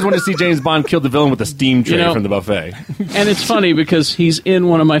 I just always want to see James Bond kill the villain with a steam tray from the buffet. And it's funny because he's in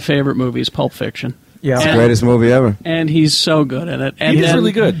one of my favorite movies, Pulp Fiction. Yeah, it's the greatest movie ever. And he's so good in it. And He's then,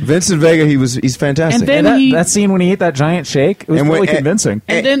 really good. Vincent Vega, he's fantastic. And then that scene when he ate that giant shake, it was really convincing.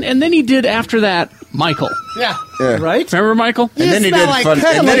 And then he did after that Michael. Yeah. Right? Remember Michael? And then he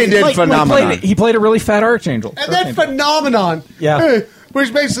did Phenomenon. He played a really fat archangel. And then Phenomenon. Yeah.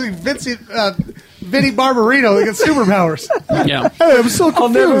 Which basically Vinny Barbarino that gets superpowers. Yeah. Hey, I'm so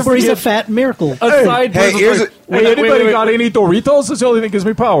confused. Where he's a fat miracle. Aside Hey, from here's Anybody got any Doritos? That's the only thing that gives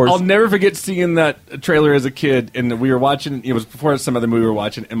me powers. I'll never forget seeing that trailer as a kid, and we were watching. It was before some other movie we were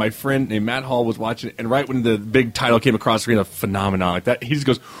watching, and my friend named Matt Hall was watching it. And right when the big title came across the screen, a phenomenon like that, he just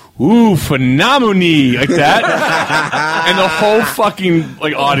goes, "Ooh, phenomony!" like that, and the whole fucking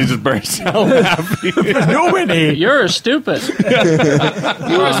audience just bursts out laughing. Phenomenon. You're stupid.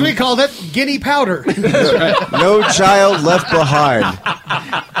 Or as we called it, guinea powder. No child left behind.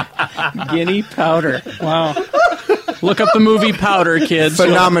 Guinea powder. Wow. Look up the movie Powder, kids.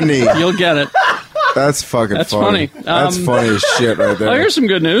 Phenomenon. You'll get it. That's fucking That's funny. funny. That's funny as shit right there. Oh, here's some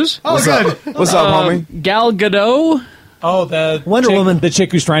good news. What's up? What's up, homie? Gal Gadot. Oh, the Wonder Woman. The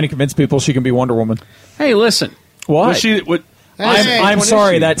chick who's trying to convince people she can be Wonder Woman. Hey, listen. What? I'm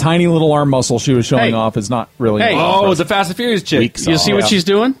sorry, that tiny little arm muscle she was showing off is not really. Hey. Oh, the Fast and Furious chick. You see what she's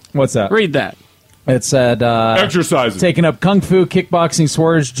doing? What's that? Read that. It said exercising, taking up kung fu, kickboxing,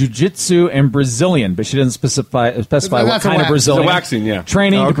 swords, jiu-jitsu, and Brazilian, but she didn't specify what kind of Brazilian. It's a waxing, yeah.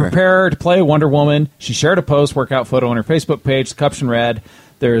 Training to prepare to play Wonder Woman. She shared a workout photo on her Facebook page. The caption read,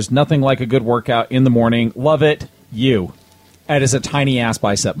 "There's nothing like a good workout in the morning. Love it, you." That is a tiny ass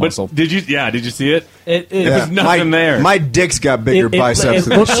bicep muscle. Did you see it? It was nothing there. My dick's got bigger biceps.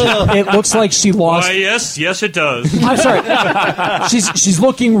 It looks like she lost. Why, yes, it does. I'm sorry. She's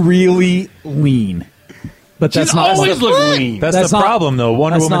looking really lean. But that's not always look lean. That's the problem, though.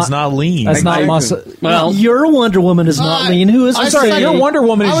 Wonder Woman's not lean. That's not muscle. Well, your Wonder Woman is not lean. Who is? I'm sorry, your Wonder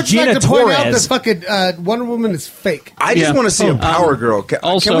Woman is Gina I would like to point out Torres. that fucking Wonder Woman is fake. I just want to see a Power Girl.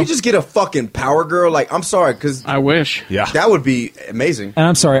 Can we just get a fucking Power Girl? Like, I'm sorry, because I wish. Yeah, that would be amazing. And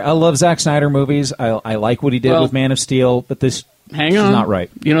I'm sorry, I love Zack Snyder movies. I like what he did with Man of Steel, but this hang is on, not right.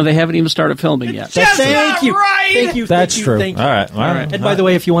 You know, they haven't even started filming yet. Thank you. Thank you. That's thank you, true. Thank you. All right. And by the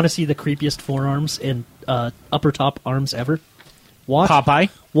way, if you want to see the creepiest forearms and upper top arms ever, watch Popeye.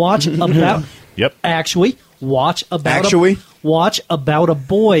 Watch about. Yep. Actually, watch about a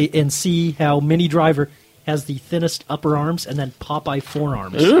boy and see how Minnie Driver has the thinnest upper arms and then Popeye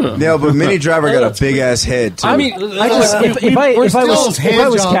forearms. Yeah, but Minnie Driver got a big ass head too. I mean, if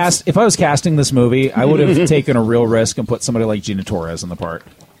I was casting this movie, I would have taken a real risk and put somebody like Gina Torres in the part.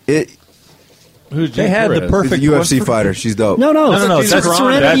 They had the perfect UFC fighter. She's dope. No. That's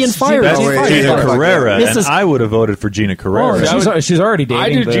Serenity and Fire. That's Gina Carrera, and Mrs. I would have voted for Gina Carrera. She's already dating. I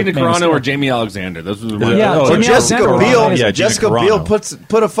do the Gina Man of Carano Steel. or Jamie Alexander. Those were my Or Jamie Jessica Alexander. Biel. Yeah, Gina Jessica Carano. Biel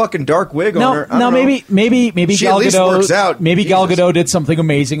put a fucking dark wig on her. I don't know. maybe She Gal at least Gadot works out. Maybe Gal Gadot did something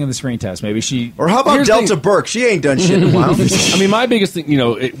amazing in the screen test. Maybe she. Or how about Here's the Delta thing. Burke? She ain't done shit in a while. I mean, my biggest thing,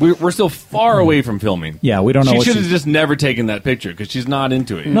 we're still far away from filming. Yeah, we don't know. She what should have she's- just never taken that picture because she's not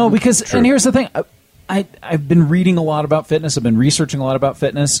into it. No, because and here's the thing. I've been reading a lot about fitness. I've been researching a lot about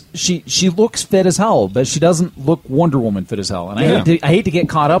fitness. She looks fit as hell, but she doesn't look Wonder Woman fit as hell. And I hate to get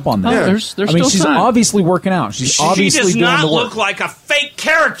caught up on that. There's I mean, still she's time. obviously working out. She's She obviously does doing not the work. look like a fake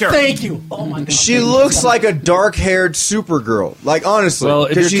character. Thank you. Oh my god. She looks like a dark-haired Supergirl. Like, honestly. Well,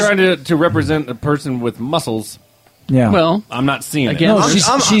 if 'Cause you're she's- trying to represent a person with muscles, Yeah. Well, I'm not seeing again, it. she's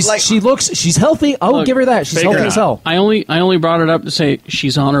healthy. I will Look, give her that. She's fake healthy or as not. hell. I only brought it up to say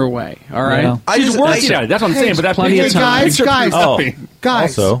she's on her way. All right, Yeah. She's working at it. That's what I'm saying. But that's plenty of time.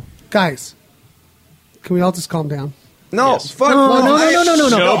 Guys, Also. guys, can we all just calm down? No, fuck No.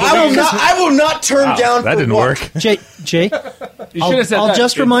 I will not turn down. That for didn't what? work. Jay, You should have said I'll that.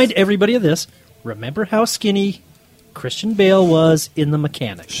 just remind everybody of this. Remember how skinny Christian Bale was in The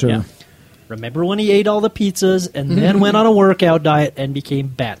Mechanic? Sure. Yeah. Remember when he ate all the pizzas and then went on a workout diet and became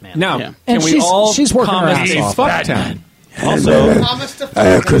Batman? Now, Yeah. can And we all she's working her promise ass a off. fuck town? Also, I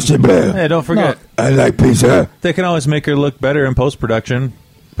have Christian Bale. Hey, don't forget. I like pizza. They can always make her look better in post production.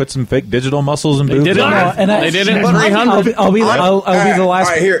 Put some fake digital muscles and boobs did it. on her. They did it in But 300. I'll be the last.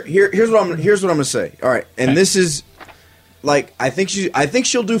 All right, here's what I'm gonna say. All right, and this is like I think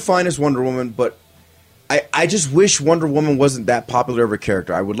she'll do fine as Wonder Woman, but I just wish Wonder Woman wasn't that popular of a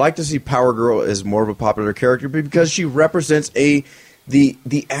character. I would like to see Power Girl as more of a popular character because she represents the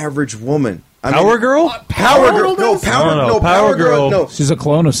average woman. Power Girl? Power Girl? No, Power Girl. No. She's a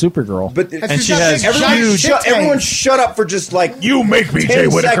clone of Supergirl. But And she has everyone shut up for just like You make me 10 Jay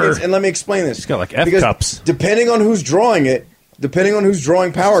Whittaker. seconds, and let me explain this. She's got like F Because cups. Depending on who's drawing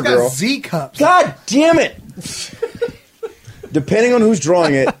Power She's got Girl. Z cups. God damn it! Depending on who's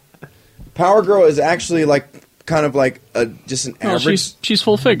drawing it, Power Girl is actually like kind of like just an No, average. she's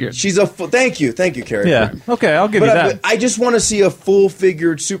full figured. She's a thank you, Carrie. Yeah. Okay, I'll give you that. But I just want to see a full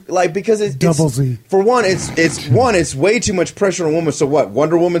figured super because it's Double Z. For one, it's way too much pressure on a woman. So what?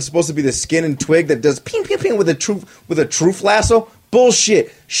 Wonder Woman's supposed to be the skin and twig that does ping ping ping with a truth lasso.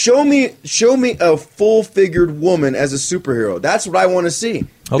 Bullshit. Show me a full-figured woman as a superhero. That's what I want to see.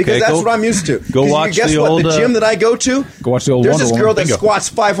 Because that's what I'm used to. Go watch guess the what? old, The gym that I go to, Go watch the old there's Wonder this Woman. girl that Bingo. squats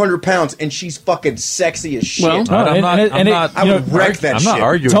 500 pounds, and she's fucking sexy as shit. Well, I would wreck that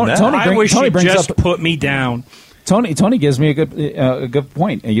shit. Tony brings just up, put me down. Tony gives me a good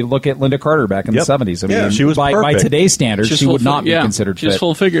point. And you look at Linda Carter back in the 70s. I mean, she was by perfect. today's standards, She's she would full not be considered She's fit.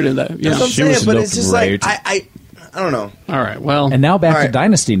 full figured in that. Yeah. That's what I'm She saying, was but looked it's just great. like I don't know. All right. Well, And now back All to right.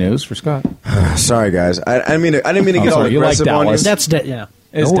 Dynasty news for Scott. Sorry, guys. I didn't mean to get all sorry, you like aggressive on you. Dallas. That's yeah.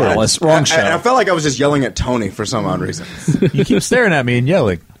 It's No worries. Dallas. Wrong show. I felt like I was just yelling at Tony for some odd reason. You keep staring at me and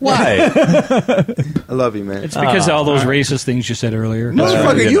yelling. Why? I love you, man. It's because of all those racist things you said earlier.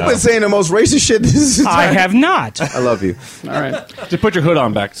 Motherfucker, you've been saying the most racist shit this is. I have not. I love you. all right. Just put your hood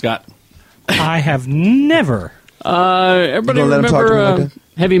on back, Scott. I have never. Everybody You gonna let him talk to me remember like that?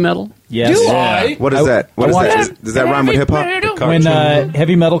 Heavy Metal? Yes. Do I? What is that? What is that? Does that rhyme with hip hop? When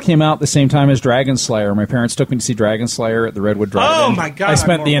Heavy Metal came out the same time as Dragon Slayer, my parents took me to see Dragon Slayer at the Redwood Drive-In. Oh, my God, I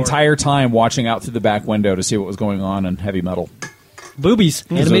spent I'm the more entire time watching out through the back window to see what was going on in Heavy Metal. Boobies.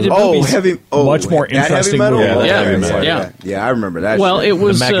 Animated Oh, boobies. heavy. Oh, Much more that interesting heavy metal. movie. Yeah, Heavy yeah. Metal. Yeah, I remember that. Well, shit. it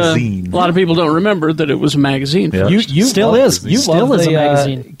was The magazine. a lot of people don't remember that it was a magazine. Yeah. You Still love- is. You Still love is a the,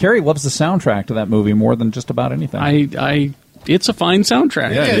 magazine. Carrie loves the soundtrack to that movie more than just about anything. It's a fine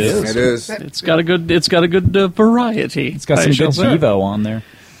soundtrack. Yeah, it is. It is. It's got a good variety. It's got some good Devo on there.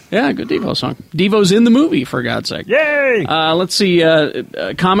 Yeah, good Devo song. Devo's in the movie, for God's sake. Yay! Let's see.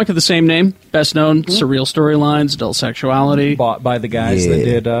 A comic of the same name, best known, surreal storylines, adult sexuality. Bought by the guys that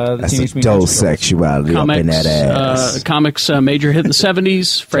did the That's Teenage adult Mutant Ninja Turtles. sexuality up in that ass. Comics major hit in the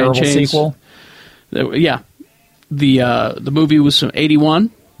 70s. Terrible franchise. sequel. Yeah. The movie was from 81.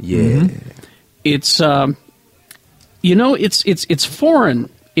 Yeah. It's it's foreign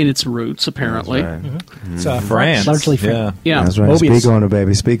in its roots, apparently. It's France. Largely French. Yeah. Yeah. That's right. Mobius. Speak on it,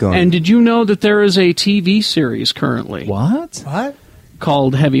 baby. Speak on it. And did you know that there is a TV series currently What?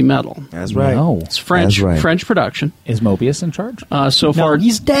 called Heavy Metal? That's right. No. It's French, That's right. French production. Is Mobius in charge? So No, far,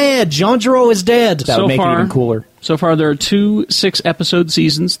 he's dead. Jean Giraud is dead. That would make it even cooler. So far, there are 2 6-episode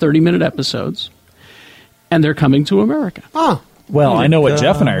seasons, 30-minute episodes, and they're coming to America. Oh. Well, I know what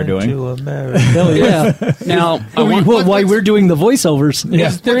Jeff and I are doing. Yeah. Now, I want, Why we're doing the voiceovers.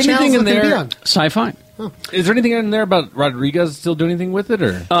 is there What anything channels in would they be there? on? Sci-fi. Is there anything in there about Rodriguez still doing anything with it,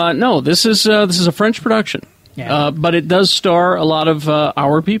 or? No, this is a French production, but it does star a lot of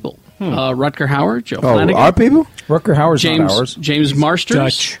our people. Rutger Hauer, Joe Flanagan, our people? Rutger Hauer's not James ours. James Marsters,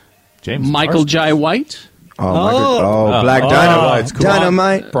 Dutch. James Michael Marsden. Jai White, Black Dynamite. cool.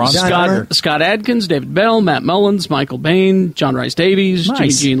 Dynamite. Bronze Dynamite. Scott Adkins, David Bell, Matt Mullins, Michael Bain, John Rhys Davies,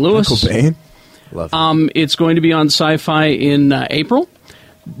 Nice. Gene Lewis. Michael Bain. It's going to be on Sci-Fi in April.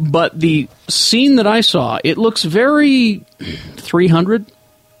 But the scene that I saw, it looks very 300.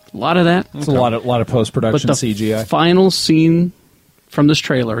 A lot of that. It's a lot of post But production the CGI. final scene from this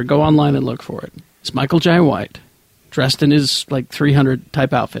trailer, go online and look for it. It's Michael Jai White, dressed in his 300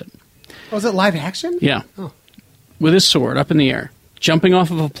 type outfit. Was it live action? Yeah. Oh. With his sword up in the air, jumping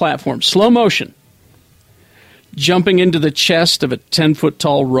off of a platform, slow motion, jumping into the chest of a 10-foot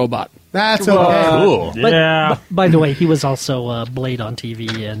tall robot. That's okay. Cool. But by the way, he was also Blade on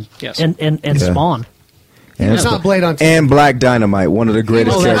TV and Yes. and Yeah. Spawn. And, It's not Blade on TV. and Black Dynamite, one of the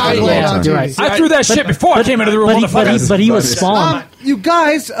greatest Oh, characters I of all Blade on time. TV. Right. I threw that shit before I came into the room. But he was Spawn. You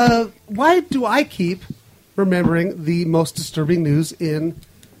guys, why do I keep remembering the most disturbing news in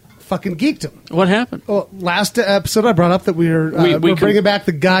fucking geekdom? What happened? Well, last episode I brought up that we're We bringing back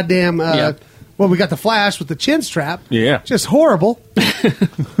the goddamn. Yeah. Well, we got the Flash with the chin strap. Yeah. Just horrible.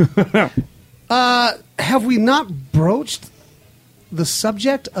 Have we not broached the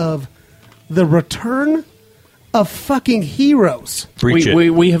subject of the return of fucking Heroes? Preach it.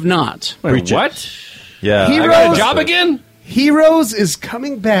 We have not. Preach it. What? Yeah. Heroes, I got a job again? Heroes is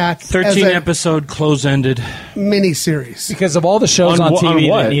coming back 13 as a episode close-ended. miniseries. Because of all the shows on, TV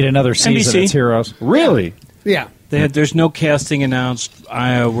what? that need another season, NBC. it's Heroes. Really? Yeah. There's no casting announced.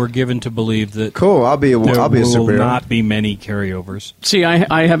 We're given to believe that Cool. I'll be a there will superhero. not be many carryovers. See,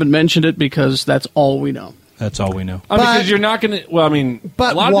 I haven't mentioned it because that's all we know. That's all we know. Because you're not going to. Well, I mean,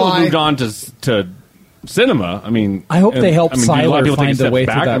 But a lot of why? people moved on to cinema. I mean, I hope they help a lot of Siler people take find a steps way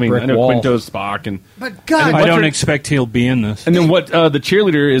through back. that I mean, brick I know wall. Quinto's Spock, and But God, I don't What's expect he'll be in this. and then what? The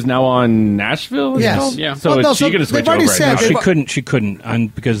cheerleader is now on Nashville. is it Yes. called? Yeah. So Well, is no, she so going to switch they've already over? said Right now? they've- She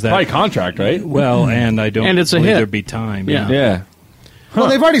couldn't, because that Probably contract, right? Well, and I don't And it's a believe hit. there'd be time. Yeah. Yeah. Well,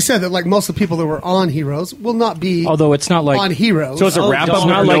 they've already said that like most of the people that were on Heroes will not be. Although it's not like on Heroes. So it's a wrap up. It's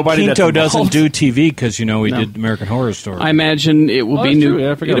not like Quinto doesn't do TV because he did American Horror Story. I imagine it will be new.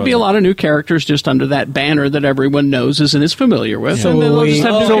 It'll be a lot of new characters just under that banner that everyone knows and is familiar with. So and then they'll just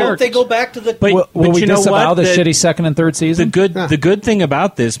have new characters. They go back to the. Will we you know disavow what? the That- shitty second and third season? The good thing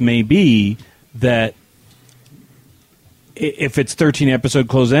about this may be that if it's 13 episode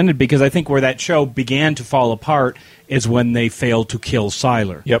close ended, because I think where that show began to fall apart is when they failed to kill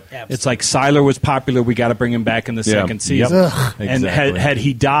Siler. Yep. It's like Siler was popular, we got to bring him back in the second season. Ugh. And had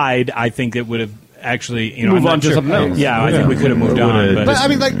he died, I think it would have actually Move I'm not on to sure. something else. Yeah, I think we could have moved on. But I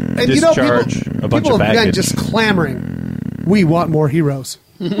mean, like, and you know, people have been just clamoring. We want more Heroes.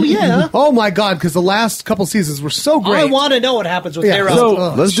 Well, yeah. Oh my God! Because the last couple seasons were so great. I want to know what happens with Yeah. Heroes.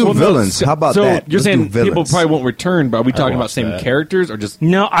 So- Let's do villains. How about so that? you're Let's saying do people villains. probably won't return, but are we talking about watch same that. characters or just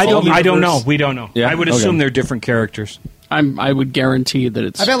No, I don't universe? know. We don't know. Yeah? I would Okay. assume they're different characters. I would guarantee that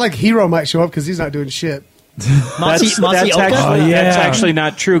it's. I bet like Hero might show up because he's not doing shit. That's Oka? actually, that's actually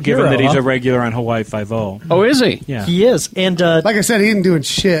not true, given Hero, that he's huh? a regular on Hawaii Five-0. Oh, is he? Yeah. He is, and Like I said, he ain't doing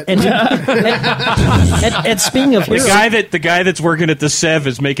shit. and speaking of The Heroes, guy that's working at the Sev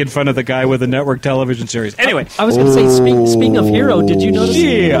is making fun of the guy with the network television series. Anyway, I was going to say, speaking of Hero, did you notice?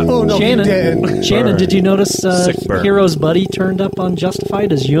 Oh no, he Shannon, did. Shannon, did you notice Sick burn. Hero's buddy turned up on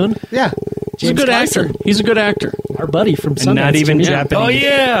Justified as Yun? Yeah. He's a good actor. He's a good actor. Our buddy from Sundance. and not even too. Japanese. Oh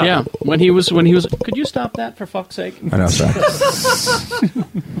yeah, yeah. When he was. Could you stop that for fuck's sake? I know, sorry.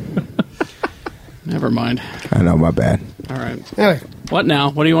 Never mind. I know, my bad. All right. Anyway, What now?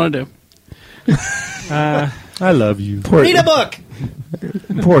 What do you want to do? I love you. Read a book.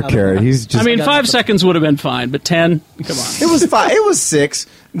 Poor Carrot. He's just. I mean, 5 seconds would have been fine, but 10. Come on. It was 5. It was 6.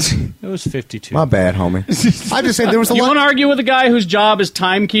 It was 52. My bad, homie. I just said there was a You lot. want to argue with a guy whose job is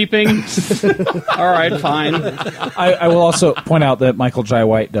timekeeping? All right, fine. I will also point out that Michael Jai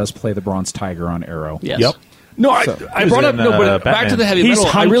White does play the Bronze Tiger on Arrow. Yes. Yep. No, I brought up in, but back Batman. to the heavy He's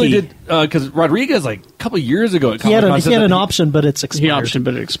metal. I really hunky. did because Rodriguez like a couple years ago. At He had, Comic-Con said an that option, but it's expired. He optioned,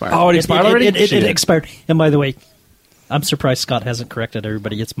 but it expired. Oh, it expired already. It expired. And by the way, I'm surprised Scott hasn't corrected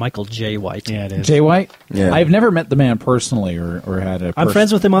everybody. It's Michael J. White. Yeah, it is. Jay White? Yeah. I've never met the man personally or had a I'm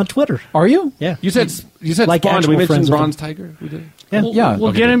friends with him on Twitter. Are you? Yeah. You said Like Spawn. Did actual we mention friends with Bronze Tiger? We did. Yeah.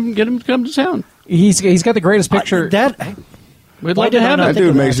 We'll get him to come to town. He's got the greatest picture. We'd Why like to did I have not him. That think dude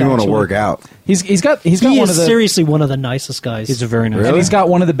of makes that, me want to actually? work out. He's got He one is of the seriously one of the nicest guys. He's a very nice and guy. he's got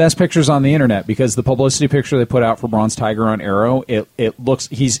one of the best pictures on the internet because the publicity picture they put out for Bronze Tiger on Arrow, it looks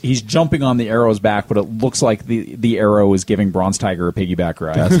he's jumping on the Arrow's back, but it looks like the Arrow is giving Bronze Tiger a piggyback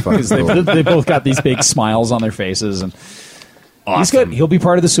ride. That's fucking Because cool. they both got these big smiles on their faces, and he's good. He'll be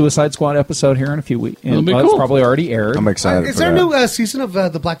part of the Suicide Squad episode here in a few weeks. It'll be It's cool. probably already aired. I'm excited Is for there a that. new season of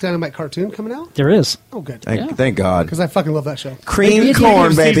the Black Dynamite cartoon coming out? There is. Oh, good. Thank God. Because I fucking love that show. Cream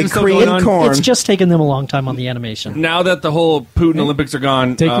corn, baby. season's still Cream going on. corn. It's just taken them a long time on the animation. Now that the whole Putin Olympics are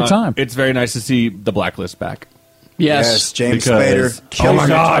gone, Take your time. It's very nice to see the Blacklist back. Yes. James Because- Spader. Oh my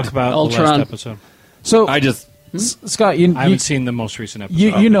God! Talk about Ultron. the last episode. So I just Scott, you I haven't seen the most recent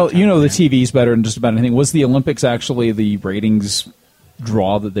episode. you know the TV's better than just about anything. Was the Olympics actually the ratings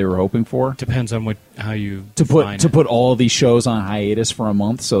draw that they were hoping for? Depends on how you To define put it. all these shows on hiatus for a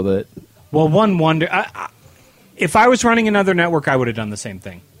month so that Well, one wonder. If I was running another network, I would have done the same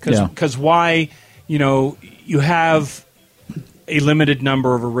thing. Yeah. Because why? You have a limited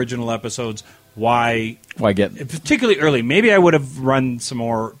number of original episodes. Why get particularly early? Maybe I would have run some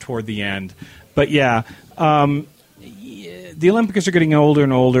more toward the end. But yeah, the Olympics are getting older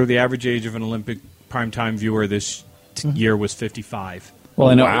and older. The average age of an Olympic primetime viewer this year was 55. Well,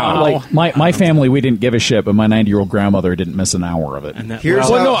 I know. Wow. Like my family, we didn't give a shit, but my 90-year-old grandmother didn't miss an hour of it. And that,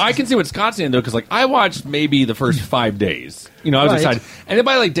 well, no, I can see what Scott's saying though, because like I watched maybe the first 5 days. I was Right. excited, and then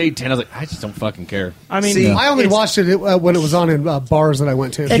by like day 10, I was like, I just don't fucking care. I mean, See, I only watched it when it was on in bars that I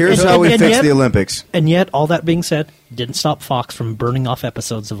went to. Here's how we fix the Olympics. And yet, all that being said, didn't stop Fox from burning off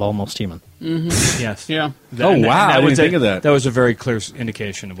episodes of Almost Human. yes, Yeah. Oh, wow, I didn't think of that. That was a very clear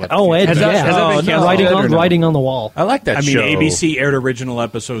indication of what. Oh, Ed, Has that- yeah. has that been canceled writing, yet or on, no? writing on the wall. I like that I mean, show. ABC aired original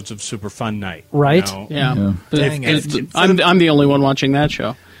episodes of Super Fun Night, Right. Yeah. Dang I'm the only one watching that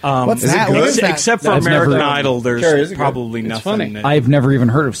show. What's that? What is that? Except for I've American never- Idol, there's Sure, is it probably It's nothing. funny. that- I've never even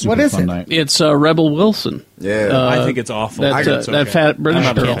heard of Super What is Fun it? Night. It's Rebel Wilson. Yeah. I think it's awful. That, I think it's that okay. fat British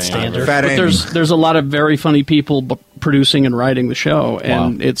I'm not a girl. fan. Stand her. Fat But Amy. there's a lot of very funny people producing and writing the show,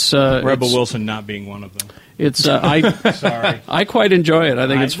 and it's Rebel it's, Wilson not being one of them. It's I Sorry. I quite enjoy it. I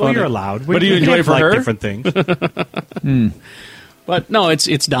think it's well, funny. you're allowed. What do you enjoy for like her? different things. But no, it's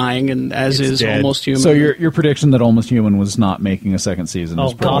dying, and as It's is dead. Almost Human. So your prediction that Almost Human was not making a second season? Oh,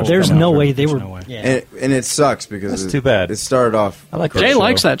 is God, probably there's coming no out. way they were. And it sucks because That's too bad. It started off. I like Jay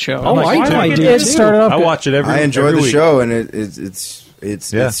likes that show. Oh, I do. It started off. I watch it every. I enjoy every the week. show, and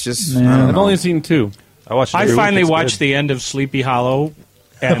it's just. I don't I've know. only seen 2. I watched. It I every finally week. It's watched good. the end of Sleepy Hollow.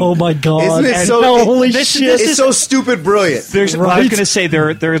 And Oh my God! Isn't it And so? holy this, shit! It's so stupid brilliant. There's, I was going to say there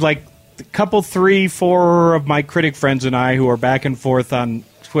are like a couple, 3, 4 of my critic friends and I who are back and forth on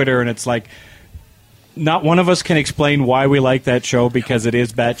Twitter, and it's like not one of us can explain why we like that show because it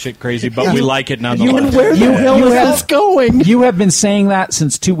is batshit crazy, but we like it nonetheless. Where the hell is this going? You have been saying that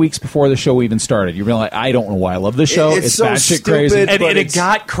since 2 weeks before the show even started. You've been like, I don't know why I love this show. It's It's so batshit stupid. crazy. And But it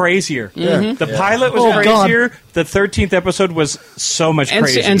got crazier. Yeah. The pilot was Oh, God. crazier. The 13th episode was so much and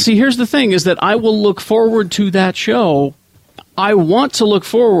crazier. see, here's the thing: is that I will look forward to that show. I want to look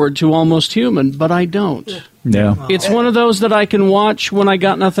forward to Almost Human, but I don't. Yeah. It's one of those that I can watch when I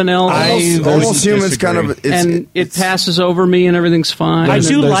got nothing else. Almost Human's kind of. and it passes over me, and everything's fine. I And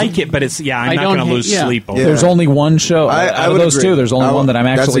do there's- like it, but it's I'm I not don't going to hate- lose yeah. sleep over. Yeah. There's only one show. I Out of would those agree. two, there's only one that I'm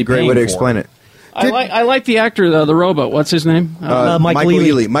actually That's a great way to paying explain for. it. I like the actor, the robot. What's his name? Michael Michael Ealy.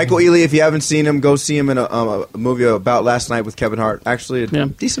 Ealy. Michael Ealy. If you haven't seen him, go see him in a movie about last night with Kevin Hart. Actually, a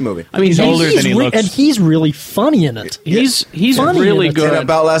decent movie. I mean, He's older than he looks. and he's really funny in it. He's Funny really in it. good. And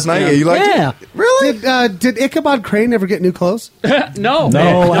about last night, Yeah. you liked Yeah. it? Really? Did Ichabod Crane ever get new clothes? No. Wait.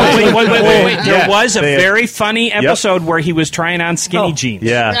 There Yeah. was a They- very funny episode where he was trying on skinny jeans.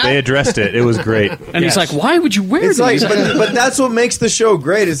 Yeah, they addressed it. It was great. And he's like, "Why would you wear It's like, these?" but that's what makes the show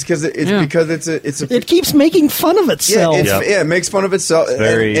great. Is because it's a It keeps making fun of itself. it makes fun of itself.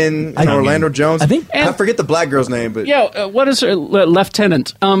 very- and I- Orlando Jones. I think- I forget the black girl's name, but Yeah, what is her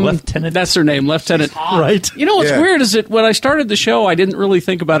Lieutenant? Lieutenant? That's her name, Lieutenant. Right. You know what's Yeah. weird is that when I started the show, I didn't really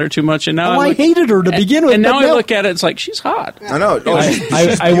think about her too much, and now Oh, I hated her to begin with, And now but I no. look at it, it's like she's hot. I know. Oh,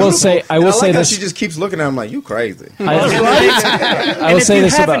 I will say I like how this. she just keeps looking at him like, you crazy. I And will if say you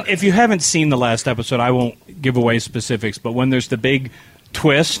this about. if you haven't seen the last episode, I won't give away specifics. But when there's the big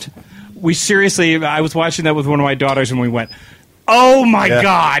twist, I was watching that with one of my daughters, and we went, "Oh my Yeah.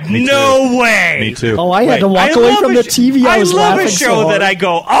 God, Me no too. way!" Me too. Oh, I had to walk I away love from a the TV. I was love laughing a show so that hard. I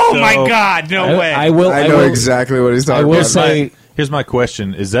go, "Oh my So- God, no way!" I will. I know exactly what he's talking I will about. say Here's my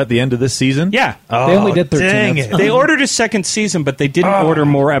question: is that the end of this season? Yeah. Oh, They only did 13 dang episodes. They ordered a second season, but they didn't order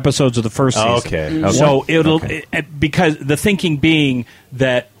more episodes of the first season. Oh, okay. So because the thinking being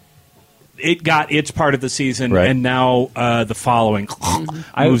that it got its part of the season, Right. and now the following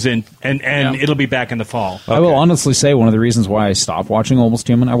moves in, and it'll be back in the fall. I will honestly say one of the reasons why I stopped watching Almost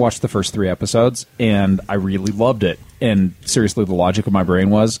Human, I watched the first 3 episodes and I really loved it. And seriously, the logic of my brain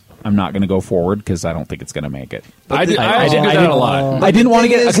was, I'm not going to go forward because I don't think it's going to make it. I did that a lot. I didn't want to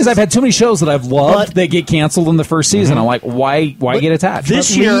get thing is- because I've had too many shows that I've loved But- that get canceled in the first season. I'm like, why get attached?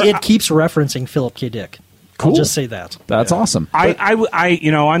 This year- year, it keeps referencing Philip K. Dick. Cool. I'll just say that. That's awesome.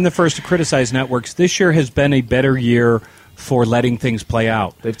 I'm the first to criticize networks. This year has been a better year for letting things play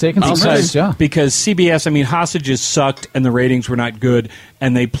out. They've taken some risks, yeah. Because CBS, Hostages sucked and the ratings were not good,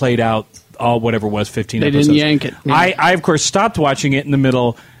 and they played out all whatever it was 15 They episodes. didn't yank it. Yeah. I of course stopped watching it in the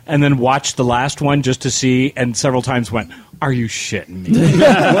middle and then watched the last one just to see, and several times went, "Are you shitting me?"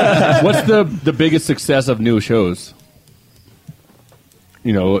 What's the biggest success of new shows?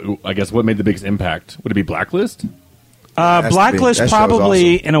 You know, I guess what made the biggest impact? Would it be Blacklist? Has to be. Blacklist That show's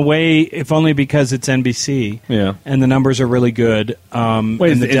probably awesome. in a way, if only because it's NBC. Yeah. And the numbers are really good. Wait, and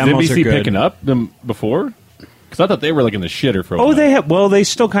is the demos are NBC good. picking up them before? Because I thought they were like in the shitter for a Oh, while. they have. Well, they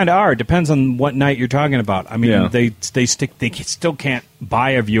still kind of are. Depends on what night you're talking about. I mean, Yeah. they still can't buy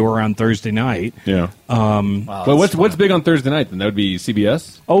a viewer on Thursday night. Yeah. But what's big on Thursday night then? That would be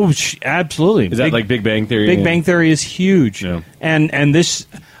CBS? Oh, absolutely. Is that like Big Bang Theory? Big Bang Theory is huge. Yeah. And this,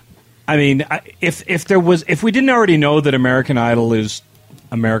 if we didn't already know that American Idol is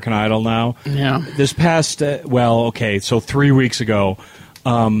American Idol now, Yeah. this past so 3 weeks ago,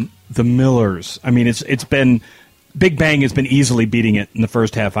 the Millers. I mean, it's been Big Bang has been easily beating it in the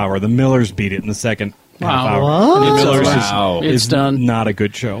first half hour. The Millers beat it in the second half hour. What? The Millers It's is done. not a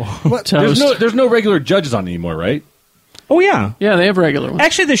good show. There's no regular judges on anymore, right? Oh yeah, Yeah, they have regular ones.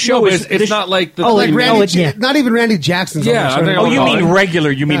 actually the show No, but is it's not like the Like thing- Randy, not even Randy Jackson's on Yeah, the show. I think- anymore. Oh, you mean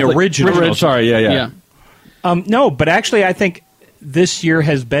regular? You mean original? Sorry, yeah. No, but actually, I think this year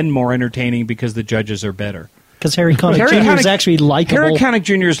has been more entertaining because the judges are better. Because Harry Connick Jr. is actually likable. Harry Connick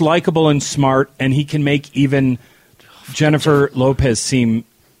Jr. is likable and smart, and he can make even Jennifer Lopez seem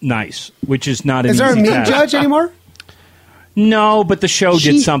nice, which is not an Is there a easy mean task. judge anymore? No, but the show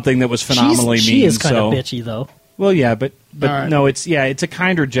She- did something that was phenomenally mean. She is kind so. of bitchy, though. Well, yeah, but All right. no, it's a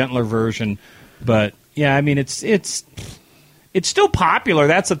kinder, gentler version. But yeah, I mean, it's it's still popular.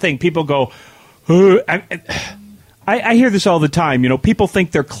 That's the thing. People go, I hear this all the time. People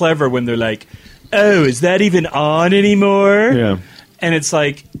think they're clever when they're like, oh, is that even on anymore? Yeah. And it's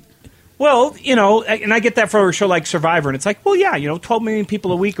like, well, and I get that for a show like Survivor, and it's like, well, yeah, 12 million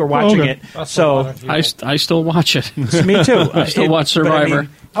people a week are watching it. So I still watch it. Me too. I still watch Survivor.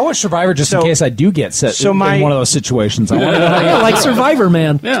 I watch Survivor just in case I do get set in one of those situations. I want to know. Like Survivor,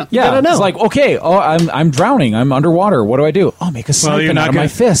 man. Yeah. Yeah, gotta know. it's like, okay, I'm drowning. I'm underwater. What do I do? I'll make a siphon out of my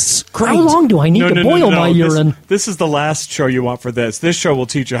fists. Great. How long do I need to boil my urine? This is the last show you want for this. This show will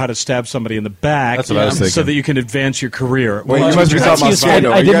teach you how to stab somebody in the back That's what I was thinking. so that you can advance your career. Wait, you must be talking about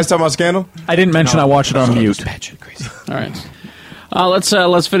Scandal. Are you guys talking about Scandal? I didn't mention I watch it on mute. All right.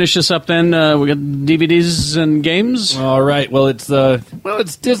 Let's finish this up then. We got DVDs and games. All right. Well,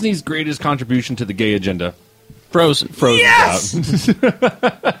 it's Disney's greatest contribution to the gay agenda. Frozen. Yes!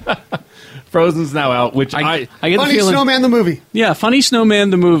 Frozen's now out, which I get Funny the feeling. Snowman the movie. Yeah, Funny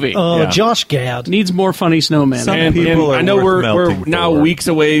Snowman the movie. Oh, Josh Gad needs more Funny Snowman. And I know we're now weeks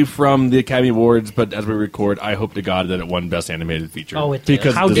away from the Academy Awards, but as we record, I hope to God that it won Best Animated Feature. Oh, it did.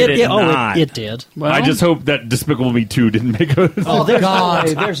 Because How did it not? It did. Well, I just hope that Despicable Me 2 didn't make a... Oh, there's no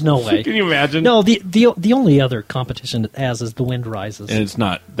way. There's no way. Can you imagine? No, the only other competition it has is The Wind Rises. And it's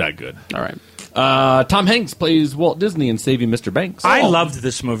not that good. All right. Tom Hanks plays Walt Disney in Saving Mr. Banks. I loved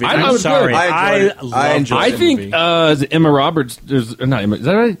this movie. I'm I'm sorry. I think Emma Roberts, not Emma, is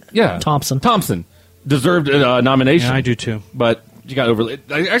that right? Yeah. Thompson deserved a nomination. Yeah, I do too. But you got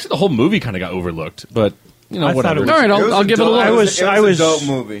overlooked. Actually, the whole movie kind of got overlooked. But I whatever. All right, I'll give it a look. It was a dope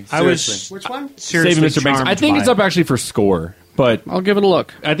movie. Seriously. Which one? Saving Mr. Banks. I think it's up actually for score, but I'll give it a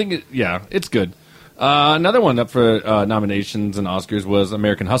look. I think it's good. Another one up for nominations and Oscars was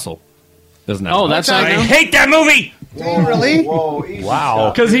American Hustle. Doesn't that? Oh, that's out now? I hate that movie. Whoa, really?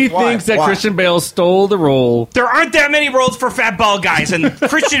 Wow. Because he thinks that Christian Bale stole the role. There aren't that many roles for fat bald guys, and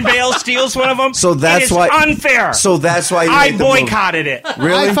Christian Bale steals one of them. So that's it is why unfair. So that's why you I hate the movie. boycotted it.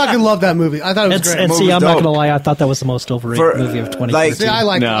 Really? I fucking love that movie. I thought it was great. And see, Movie's I'm not dope. going to lie, I thought that was the most overrated movie of 2013. See, I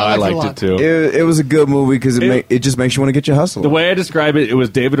liked it. I liked it too. It was a good movie because it just makes you want to get your hustle. The way I describe it, it was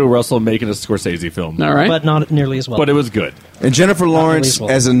David O. Russell making a Scorsese film. All right. But not nearly as well. But it was good. And Jennifer Lawrence,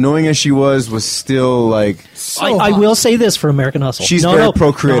 as annoying as she was still like. I will say this for American Hustle. She's very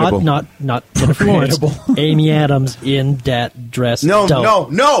procreatable. Not Jennifer Lawrence. Amy Adams in that dress. No.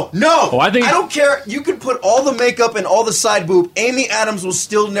 Oh, I don't care. You could put all the makeup and all the side boob. Amy Adams will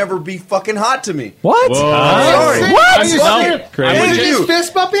still never be fucking hot to me. What? Whoa. Sorry. What? I'm sorry. Crazy. Did you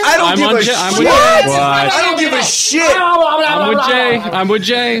fist bump him? I don't give a shit. I don't give a shit. I'm with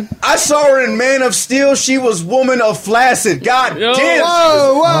Jay. I saw her in Man of Steel. She was Woman of Flaccid. God damn.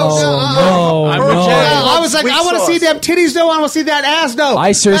 Whoa. I was like, Sweet I want to sauce. see them titties though. I want to see that ass though.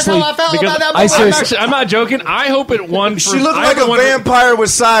 I seriously- That's how I felt about that movie. I'm not joking. I hope it won. She looked like a vampire with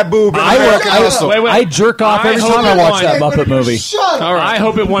side boob. I jerk off every time I watch that Muppet movie. All right. I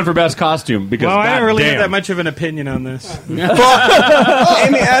hope it won for best costume because Well, I don't really have goddamn. that much of an opinion on this.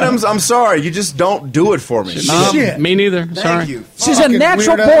 Amy Adams, I'm sorry. You just don't do it for me. Shit. Me neither. Thank Sorry. you. She's a Fucking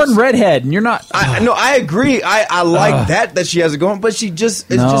natural weirdos. born redhead, and you're not. No, I agree. I like that she has it going, but she just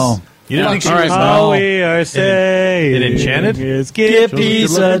it's No. just. You didn't think she All right. was All we are saying in Enchanted? is give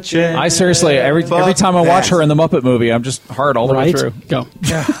peace a chance. I seriously, every time I watch her in the Muppet movie, I'm just hard all the way through. Go.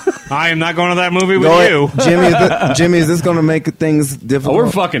 I am not going to that movie with Go you. ahead. Jimmy, is this going to make things difficult? Oh,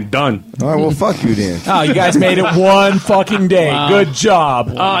 we're fucking done. All right, well, fuck you then. Oh, you guys made it one fucking day. Wow. Good job.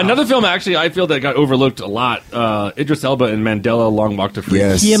 Another film, actually, I feel that got overlooked a lot. Idris Elba in Mandela: Long Walk to Freedom.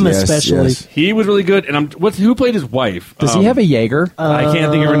 Yes, Him yes, especially. yes. He was really good. And who played his wife? Does he have a Jaeger? I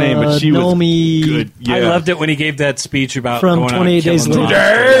can't think of her name, but she was Naomi good. Yeah. I loved it when he gave that speech about From going 28 out Days and killing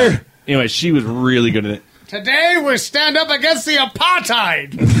Later. Anyway, she was really good in it. Today we stand up against the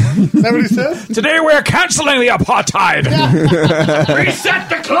apartheid. Is that what he says? Today we're canceling the apartheid. Reset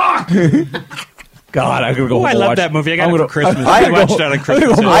the clock. God, I'm gonna go. Oh, home I and love watch that movie. I got it for Christmas. I I watched it on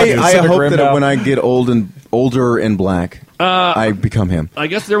Christmas. I hope that when I get older and black, I become him. I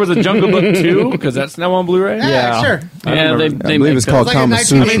guess there was a Jungle Book 2 because that's now on Blu-ray. Yeah, sure. Yeah, I believe it's called It's like in Kama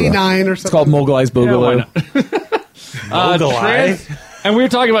Sutra. 1989 or It's something. called Mogulai's Boogaloo. And we were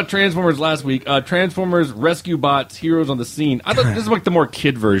talking about Transformers last week. Transformers Rescue Bots Heroes on the Scene. I thought this is like the more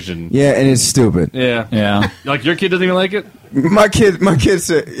kid version. Yeah, and it's stupid. Yeah. Like your kid doesn't even like it? My kid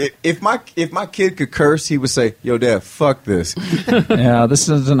said if my kid could curse, he would say, "Yo, Dad, fuck this." Yeah, this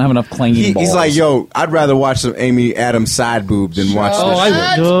doesn't have enough clanging balls. He's like, "Yo, I'd rather watch some Amy Adams side boob than watch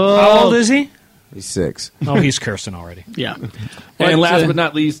this." How old is he? He's 6. Oh, he's cursing already. Yeah. And last but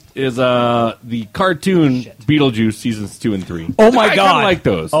not least is the cartoon Beetlejuice seasons 2 and 3. Oh my I God, kinda like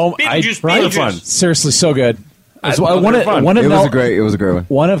those. Oh, Beetlejuice, Really Beetlejuice. fun. seriously, so good. It was a great one.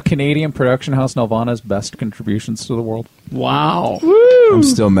 One of Canadian production house Nelvana's best contributions to the world. Wow. I'm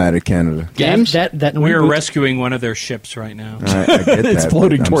still mad at Canada. Games? That we're rescuing one of their ships right now. I get that. It's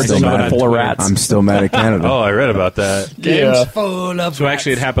floating towards the moon full of rats. I'm still mad at Canada. Oh, I read about that. Games full of So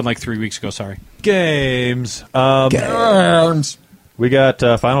actually, it happened like 3 weeks ago. Sorry. Games. Games. We got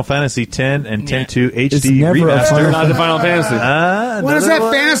Final Fantasy X and 10-2 It's HD never a remaster. Final Not the Final Fantasy. When is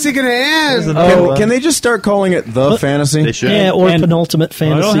that fantasy going to end? Can they just start calling it the fantasy? They should. Yeah, or penultimate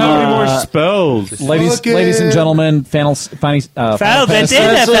fantasy. I don't have any more spells. Ladies and gentlemen, Final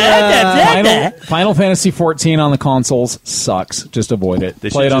Fantasy 14 on the consoles sucks. Just avoid it. They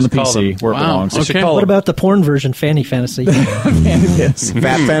Play it should on the just call PC them- where it Wow. belongs. Okay. What about the porn version, Fanny Fantasy?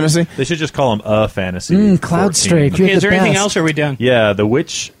 Fat fantasy? They should just call them a fantasy. Cloud 14. Strike. Okay, is there anything else, or are we done? Yeah, The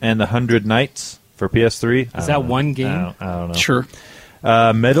Witch and the 100 Nights for PS3. Is that one game? I don't know. Sure.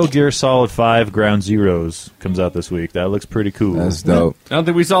 Metal Gear Solid 5 Ground Zeroes comes out this week. That looks pretty cool. That's dope. I don't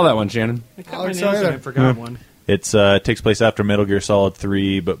think we saw that one, Shannon. I cut my nails and I forgot one. It's takes place after Metal Gear Solid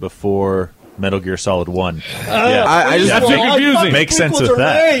 3, but before Metal Gear Solid 1. I just That's confusing. Makes sense with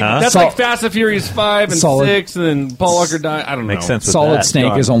that, huh? That's like Fast and Furious 5 and Solid. 6, and then Paul Walker died. I don't know. Makes sense with Solid that.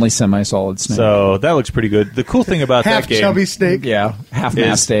 Snake is only semi-solid Snake. So that looks pretty good. The cool thing about Half that game, chubby snake. yeah, half is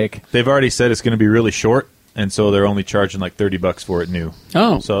mass steak. they've already said it's going to be really short, and so they're only charging like $30 for it new.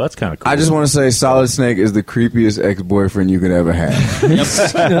 Oh. So that's kind of cool. I just want to say Solid Snake is the creepiest ex-boyfriend you could ever have.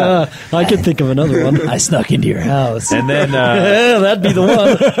 I could think of another one. I snuck into your house. And then that'd be the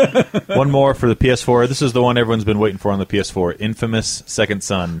one. one more for the PS4. This is the one everyone's been waiting for on the PS4. Infamous Second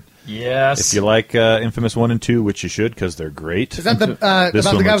Son. Yes. If you like Infamous 1 and 2, which you should because they're great. Is that the This about the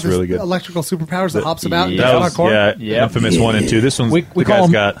one guy looks with really his good. electrical superpowers that hops about? and That does was, hardcore? yeah, Infamous 1 and 2. This one's We the call guy's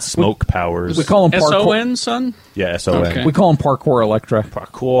him- got smoke powers. We call him parkour. SON, son? Yeah, SON. Okay. We call him Parkour Electra.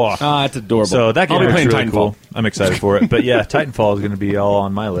 Parkour. Ah, it's adorable. So that game I'll be looks playing really Titanfall. cool. I'm excited for it. But yeah, Titanfall is going to be all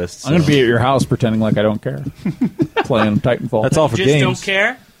on my list. I'm going to be at your house pretending like I don't care. Playing Titanfall. That's all for Just games. don't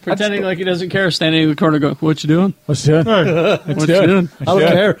care? Pretending like he doesn't care, standing in the corner going, what you doing? What's doing? What you doing? I don't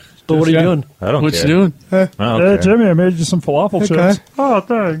care. But what are you doing? I don't What care. you doing? I don't care. Jimmy, I made you some falafel Okay. chips. Oh,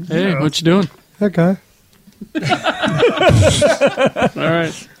 thanks. Hey, what you doing? Okay. All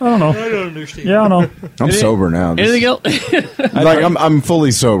right. I don't know. I don't understand. Yeah, I know. I'm sober now. Anything else? Like I'm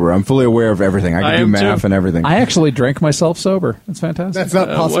fully sober. I'm fully aware of everything. I I can do am math too. and everything. I actually drank myself sober. It's fantastic. That's not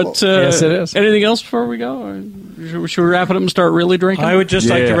possible. What, Yes, it is. Anything else before we go? Or should we wrap it up and start really drinking? I would just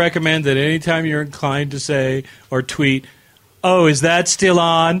like Yeah. to recommend that anytime you're inclined to say or tweet, "Oh, is that still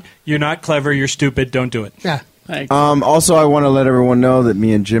on?" You're not clever. You're stupid. Don't do it. Yeah. Thanks. Also, I want to let everyone know that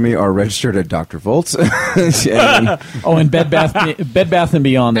me and Jimmy are registered at Dr. Volt's. And- Oh, and Bed Bath and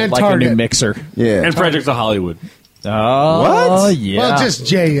Beyond, And like a Target. new mixer. yeah. And Frederick's of Hollywood. Oh, What? yeah. Well, just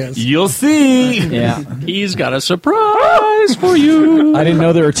Jay is. You'll see. yeah. He's got a surprise for you. I didn't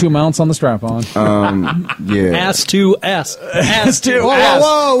know there were two mounts on the strap-on. Yeah. Ass to ass. Ass to Whoa, ass.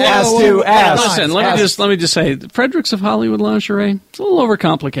 whoa, whoa, Ass whoa, to whoa. ass. Listen, let me just say, Fredericks of Hollywood lingerie. It's a little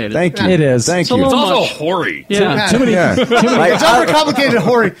overcomplicated. Thank you. It is. Thank It's a you. little It's also much. hoary. Yeah. Too many. Yeah. Like, It's overcomplicated,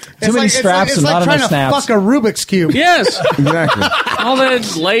 Hori. It's many straps it's and like not trying enough to snaps. fuck a Rubik's cube. Yes. exactly. All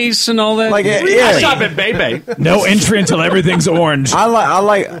that lace and all that. Like, I yeah. shop at Bebe. No entry until everything's orange. I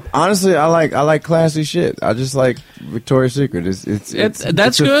like classy shit. I just like Victoria's Secret.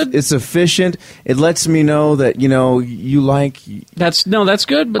 That's good. It's efficient. It lets me know that you like. That's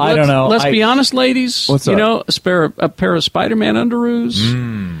good. But I don't know. Let's be honest, ladies. What's you up? know, a pair of Spider-Man underoos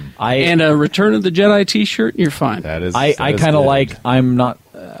and a Return of the Jedi T-shirt. You're fine. That is. I that is kind of good. like. I'm not.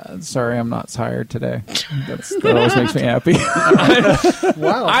 Sorry, I'm not tired today. That always makes me happy.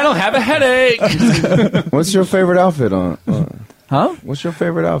 Wow. I don't have a headache. What's your favorite outfit on? Huh? What's your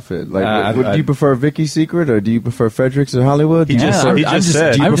favorite outfit? Like, I- do you prefer Vicky's Secret or do you prefer Frederick's or Hollywood? He just Yeah, he just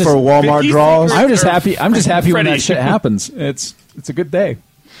said. Do you I'm prefer just- Walmart Vicky's draws? Secret? I'm just happy. I'm just happy when Freddie. that shit happens. It's a good day.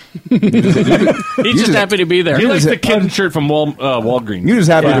 He's just happy to be there. He likes the kitten shirt from Walgreens. You're just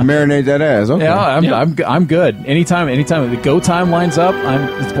happy Yeah. to marinate that ass. Okay. Yeah, I'm good. Anytime the go time lines up,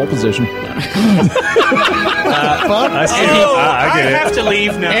 it's pole position. I get it. have to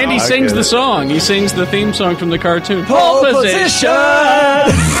leave now. And he I sings get the it. song. He sings the theme song from the cartoon. Pole position. All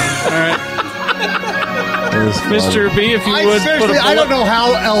right, Mr. B, if you I would seriously, put a I don't bullet, know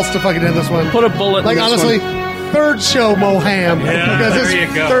how else to fucking end this one. put a bullet. Like in this honestly, one. third show Moham because there you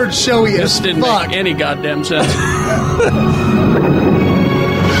this go. third show he This is didn't fuck. make any goddamn sense.